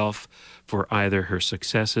herself for either her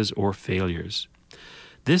successes or failures.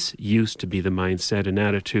 This used to be the mindset and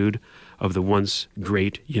attitude of the once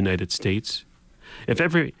great United States. If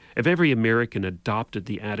every American adopted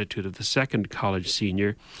the attitude of the second college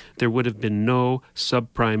senior, there would have been no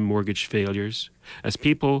subprime mortgage failures, as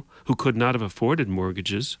people who could not have afforded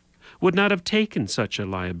mortgages would not have taken such a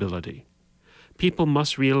liability. People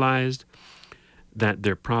must realize that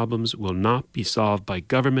their problems will not be solved by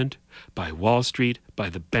government, by Wall Street, by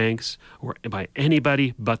the banks, or by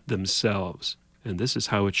anybody but themselves. And this is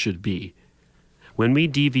how it should be. When we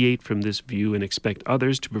deviate from this view and expect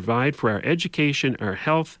others to provide for our education, our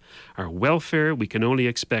health, our welfare, we can only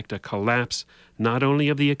expect a collapse not only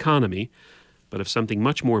of the economy, but of something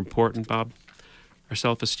much more important, Bob, our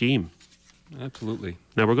self-esteem. Absolutely.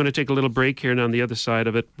 Now, we're going to take a little break here, and on the other side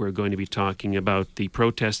of it, we're going to be talking about the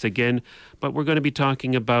protest again, but we're going to be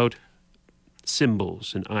talking about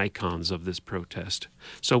symbols and icons of this protest.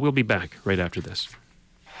 So we'll be back right after this.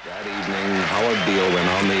 That evening, Howard Beale went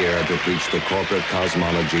on the air to preach the corporate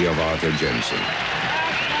cosmology of Arthur Jensen.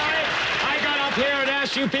 I got up here and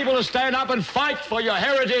asked you people to stand up and fight for your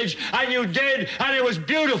heritage, and you did, and it was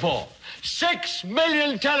beautiful. 6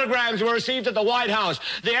 million telegrams were received at the White House.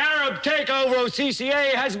 The Arab takeover of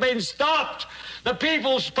CCA has been stopped. The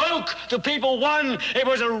people spoke, the people won. It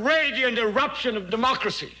was a radiant eruption of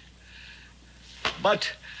democracy.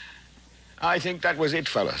 But I think that was it,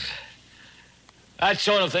 fellas. That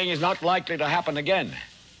sort of thing is not likely to happen again,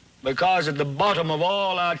 because at the bottom of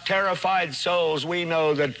all our terrified souls, we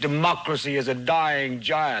know that democracy is a dying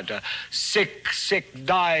giant, a sick,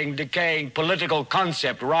 dying, decaying political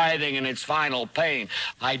concept writhing in its final pain.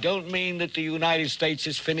 I don't mean that the United States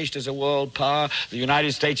is finished as a world power. The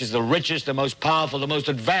United States is the richest, the most powerful, the most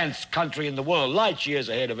advanced country in the world, light years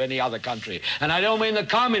ahead of any other country. And I don't mean the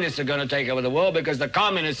communists are going to take over the world, because the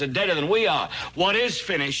communists are deader than we are. What is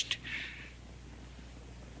finished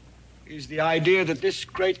is the idea that this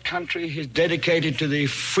great country is dedicated to the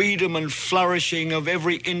freedom and flourishing of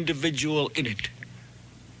every individual in it.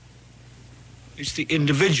 It's the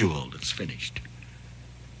individual that's finished.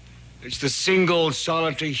 It's the single,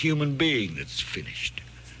 solitary human being that's finished.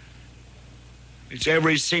 It's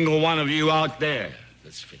every single one of you out there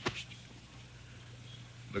that's finished.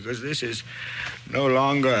 Because this is no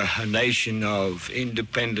longer a nation of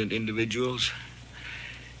independent individuals.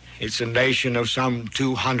 It's a nation of some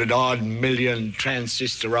 200-odd million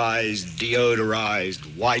transistorized,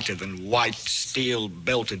 deodorized, whiter than white,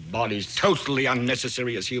 steel-belted bodies, totally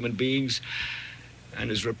unnecessary as human beings,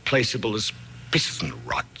 and as replaceable as piston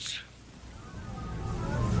rods.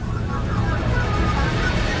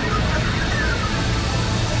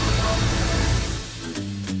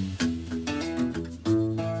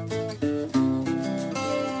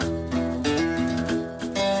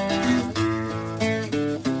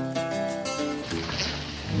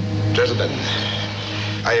 Gentlemen,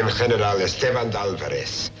 I am General Esteban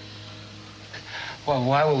Alvarez. Well,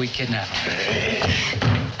 why were we kidnapped?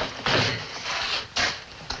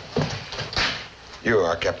 You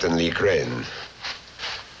are Captain Lee Crane.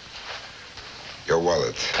 Your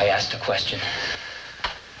wallet. I asked a question.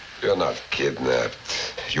 You're not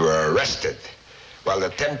kidnapped. You are arrested while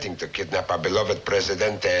attempting to kidnap our beloved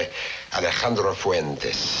Presidente Alejandro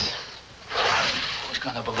Fuentes. Who's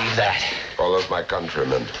gonna believe that? All of my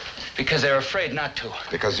countrymen. Because they're afraid not to.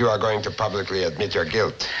 Because you are going to publicly admit your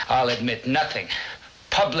guilt. I'll admit nothing,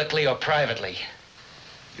 publicly or privately.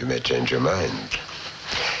 You may change your mind.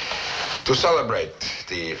 To celebrate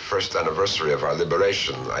the first anniversary of our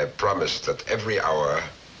liberation, I have promised that every hour,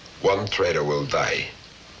 one traitor will die.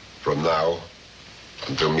 From now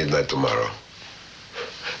until midnight tomorrow.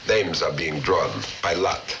 Names are being drawn by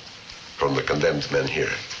lot from the condemned men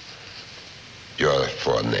here. Your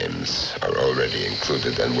 4 names are already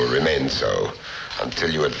included and will remain so until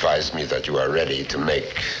you advise me that you are ready to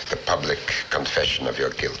make the public confession of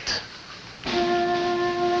your guilt.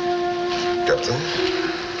 Captain?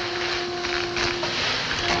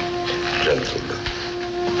 Gentlemen.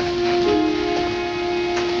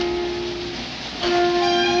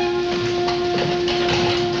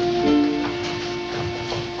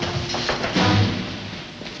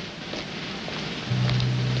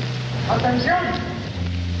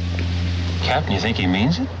 Captain, you think he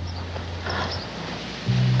means it?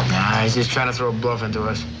 Nah, he's just trying to throw a bluff into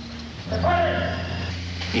us.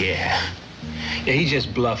 Yeah, he's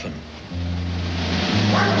just bluffing.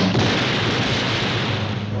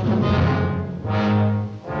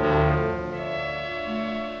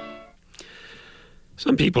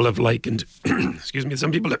 Some people have likened,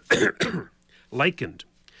 some people have likened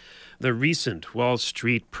the recent Wall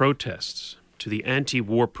Street protests to the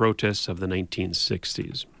anti-war protests of the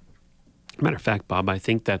 1960s. Matter of fact, Bob, I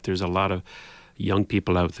think that there's a lot of young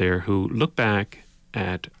people out there who look back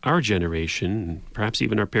at our generation, and perhaps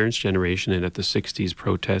even our parents' generation, and at the 60s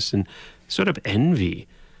protests and sort of envy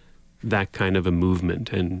that kind of a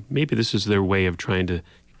movement. And maybe this is their way of trying to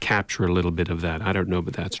capture a little bit of that. I don't know if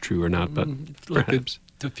that's true or not, but perhaps.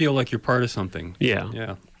 To feel like you're part of something.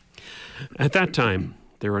 Yeah. At that time,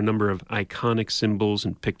 there are a number of iconic symbols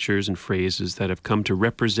and pictures and phrases that have come to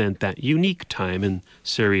represent that unique time and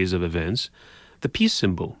series of events. The peace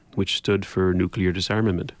symbol, which stood for nuclear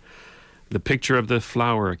disarmament. The picture of the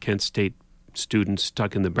flower, a Kent State student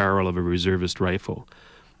stuck in the barrel of a reservist rifle.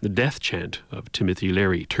 The death chant of Timothy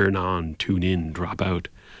Leary, turn on, tune in, drop out.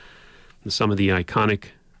 And some of the iconic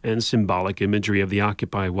and symbolic imagery of the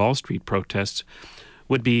Occupy Wall Street protests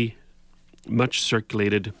would be the much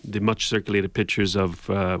circulated pictures of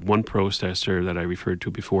one protester that I referred to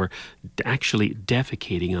before actually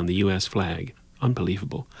defecating on the U.S. flag.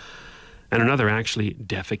 Unbelievable. And another actually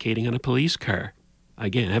defecating on a police car.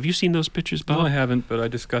 Again, have you seen those pictures, Bob? No, I haven't, but I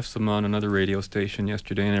discussed them on another radio station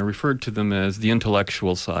yesterday, and I referred to them as the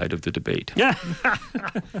intellectual side of the debate. Yeah.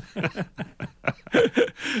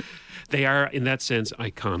 They are, in that sense,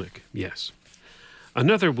 iconic, yes.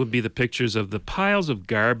 Another would be the pictures of the piles of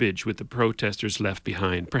garbage with the protesters left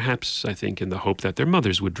behind, perhaps, I think, in the hope that their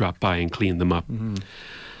mothers would drop by and clean them up. Mm-hmm.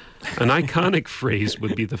 An iconic phrase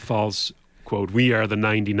would be the false, quote, we are the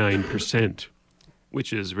 99%,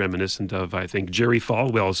 which is reminiscent of, I think, Jerry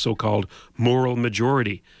Falwell's so-called moral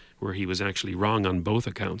majority, where he was actually wrong on both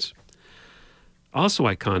accounts. Also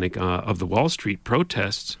iconic of the Wall Street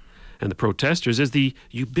protests and the protesters is the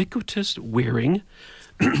ubiquitous wearing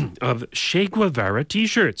of Che Guevara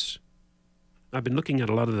T-shirts. I've been looking at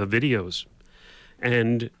a lot of the videos,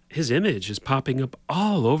 and his image is popping up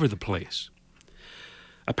all over the place.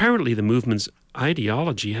 Apparently, the movement's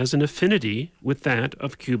ideology has an affinity with that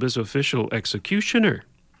of Cuba's official executioner.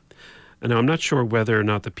 And I'm not sure whether or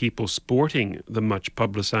not the people sporting the much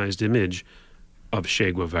publicized image of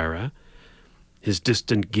Che Guevara, his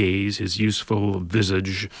distant gaze, his youthful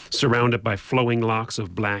visage, surrounded by flowing locks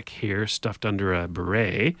of black hair stuffed under a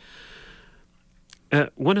beret,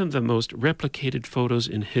 one of the most replicated photos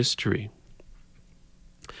in history.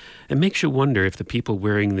 It makes you wonder if the people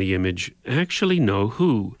wearing the image actually know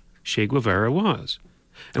who Che Guevara was,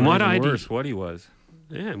 and what he was.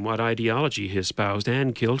 Yeah, and what ideology he espoused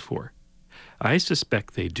and killed for. I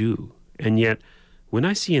suspect they do, and yet when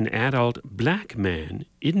I see an adult black man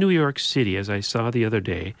in New York City, as I saw the other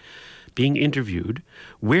day, being interviewed,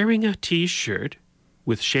 wearing a T-shirt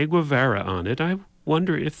with Che Guevara on it, I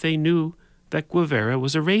wonder if they knew that Guevara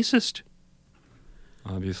was a racist.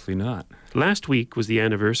 Obviously not. Last week was the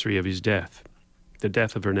anniversary of his death, the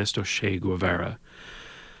death of Ernesto Che Guevara,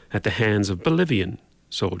 at the hands of Bolivian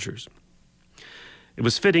soldiers. It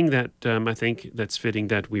was fitting that, I think that's fitting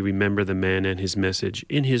that we remember the man and his message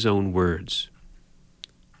in his own words.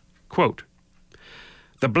 Quote,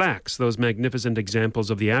 the blacks, those magnificent examples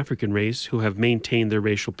of the African race who have maintained their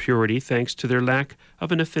racial purity thanks to their lack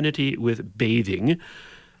of an affinity with bathing,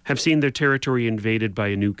 have seen their territory invaded by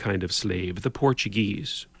a new kind of slave, the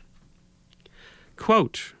Portuguese.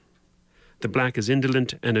 Quote, The black is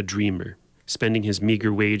indolent and a dreamer, spending his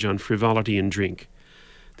meager wage on frivolity and drink.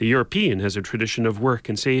 The European has a tradition of work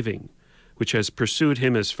and saving, which has pursued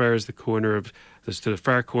him as far as to the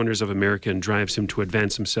far corners of America and drives him to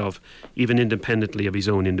advance himself even independently of his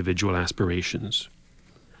own individual aspirations.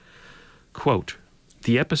 Quote,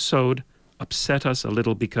 the episode upset us a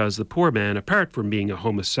little because the poor man, apart from being a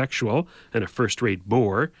homosexual and a first-rate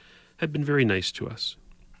bore, had been very nice to us.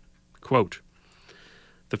 Quote,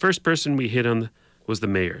 the first person we hit on was the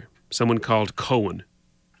mayor, someone called Cohen.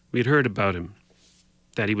 We had heard about him,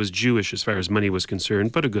 that he was Jewish as far as money was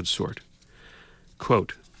concerned, but a good sort.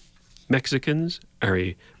 Quote, Mexicans are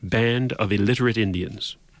a band of illiterate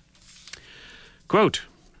Indians. Quote,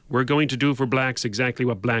 we're going to do for blacks exactly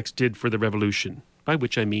what blacks did for the revolution, by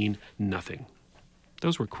which I mean nothing.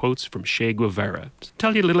 Those were quotes from Che Guevara.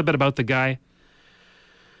 Tell you a little bit about the guy.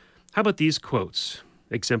 How about these quotes,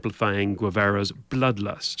 exemplifying Guevara's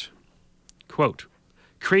bloodlust? Quote,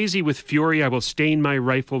 crazy with fury, I will stain my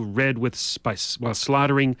rifle red with spice while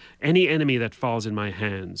slaughtering any enemy that falls in my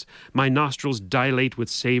hands. My nostrils dilate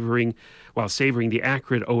with while savoring the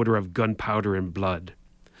acrid odor of gunpowder and blood.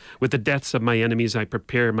 With the deaths of my enemies, I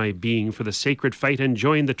prepare my being for the sacred fight and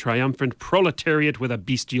join the triumphant proletariat with a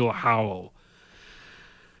bestial howl.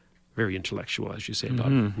 Very intellectual, as you say,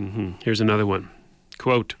 Bob. Here's another one.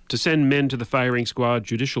 Quote, to send men to the firing squad,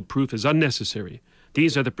 judicial proof is unnecessary.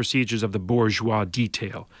 These are the procedures of the bourgeois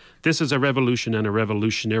detail. This is a revolution, and a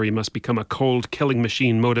revolutionary must become a cold killing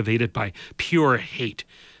machine motivated by pure hate.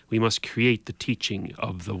 We must create the teaching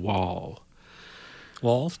of the wall.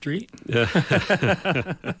 Wall Street?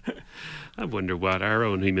 I wonder what our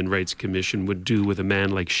own Human Rights Commission would do with a man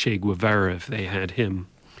like Che Guevara if they had him.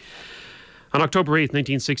 On October 8th,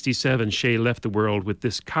 1967, Che left the world with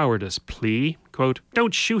this cowardice plea, quote,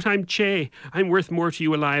 don't shoot, I'm Che. I'm worth more to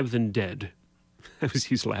you alive than dead. That was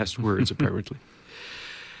his last words, apparently.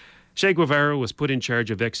 Che Guevara was put in charge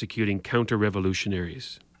of executing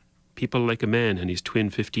counter-revolutionaries. People like a man and his twin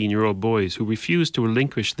 15-year-old boys who refused to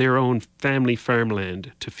relinquish their own family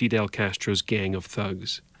farmland to Fidel Castro's gang of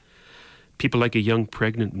thugs. People like a young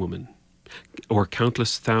pregnant woman, or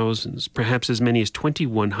countless thousands, perhaps as many as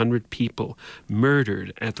 2,100 people,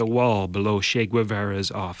 murdered at the wall below Che Guevara's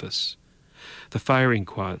office. The firing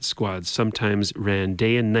squads sometimes ran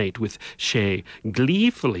day and night with Che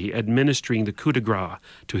gleefully administering the coup de grace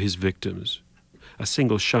to his victims, a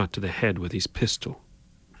single shot to the head with his pistol.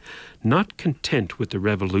 Not content with the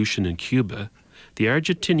revolution in Cuba, the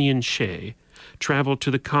Argentinian Che traveled to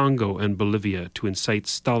the Congo and Bolivia to incite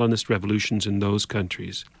Stalinist revolutions in those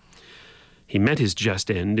countries. He met his just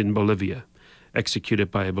end in Bolivia, executed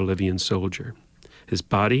by a Bolivian soldier. His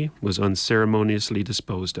body was unceremoniously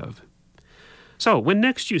disposed of. So, when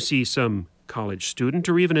next you see some college student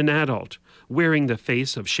or even an adult wearing the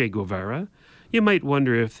face of Che Guevara, you might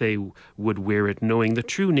wonder if they would wear it knowing the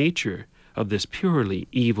true nature of this purely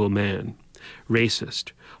evil man.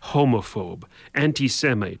 Racist, homophobe,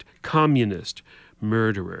 anti-Semite, communist,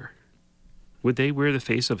 murderer. Would they wear the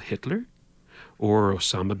face of Hitler? Or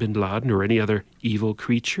Osama bin Laden or any other evil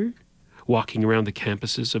creature walking around the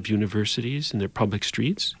campuses of universities and their public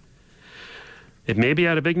streets? It may be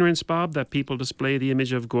out of ignorance, Bob, that people display the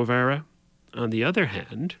image of Guevara. On the other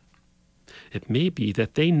hand, it may be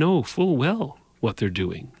that they know full well what they're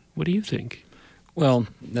doing. What do you think? Well,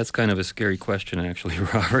 that's kind of a scary question, actually,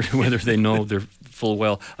 Robert, whether they know they're full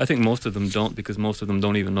well. I think most of them don't, because most of them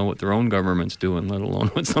don't even know what their own government's doing, let alone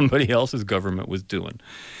what somebody else's government was doing.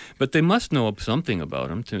 But they must know something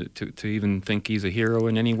about him to even think he's a hero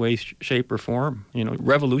in any way, shape, or form. You know,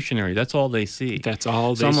 revolutionary, that's all they see. That's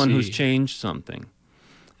all they see. Someone who's changed something.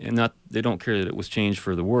 And they don't care that it was changed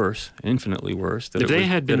for the worse, infinitely worse. If they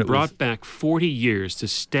had been brought back 40 years to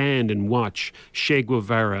stand and watch Che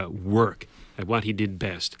Guevara work at what he did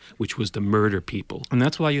best, which was to murder people. And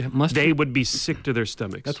that's why they would be sick to their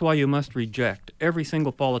stomachs. That's why you must reject every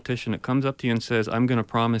single politician that comes up to you and says, I'm going to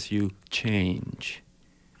promise you change.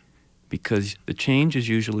 Because the change is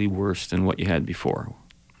usually worse than what you had before.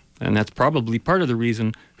 And that's probably part of the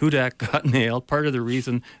reason Hudak got nailed, part of the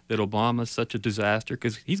reason that Obama's such a disaster,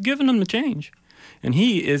 because he's given them the change. And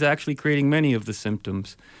he is actually creating many of the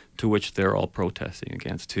symptoms to which they're all protesting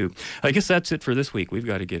against, too. I guess that's it for this week. We've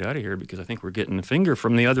got to get out of here because I think we're getting a finger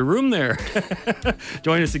from the other room there.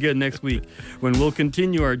 Join us again next week when we'll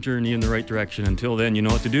continue our journey in the right direction. Until then, you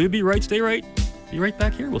know what to do. Be right, stay right. Be right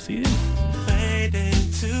back here. We'll see you then. Fade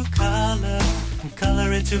into color and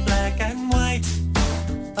color into black and white.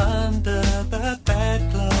 Under the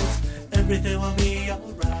bedclothes, everything will be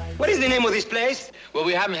alright. What is the name of this place? Well,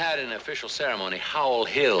 we haven't had an official ceremony. Howell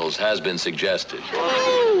Hills has been suggested.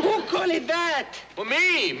 Oh, who call it that? Well,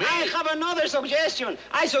 me. I have another suggestion.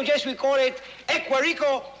 I suggest we call it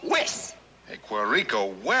Equarico West.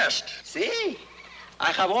 Equarico West? See?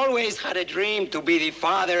 I have always had a dream to be the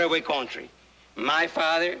father of a country. My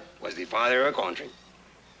father was the father of a country.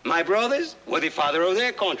 My brothers were the father of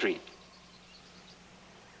their country.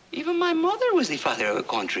 Even my mother was the father of a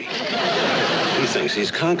country. He thinks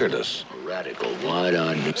he's conquered us. Radical,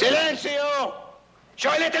 wide-eyed... Silencio! Show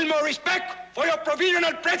a little more respect for your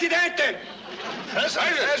provisional presidente.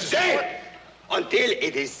 Sí. Until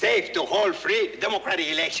it is safe to hold free democratic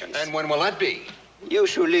elections. And when will that be?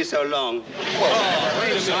 Usually so long. Whoa,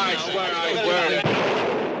 wait a minute.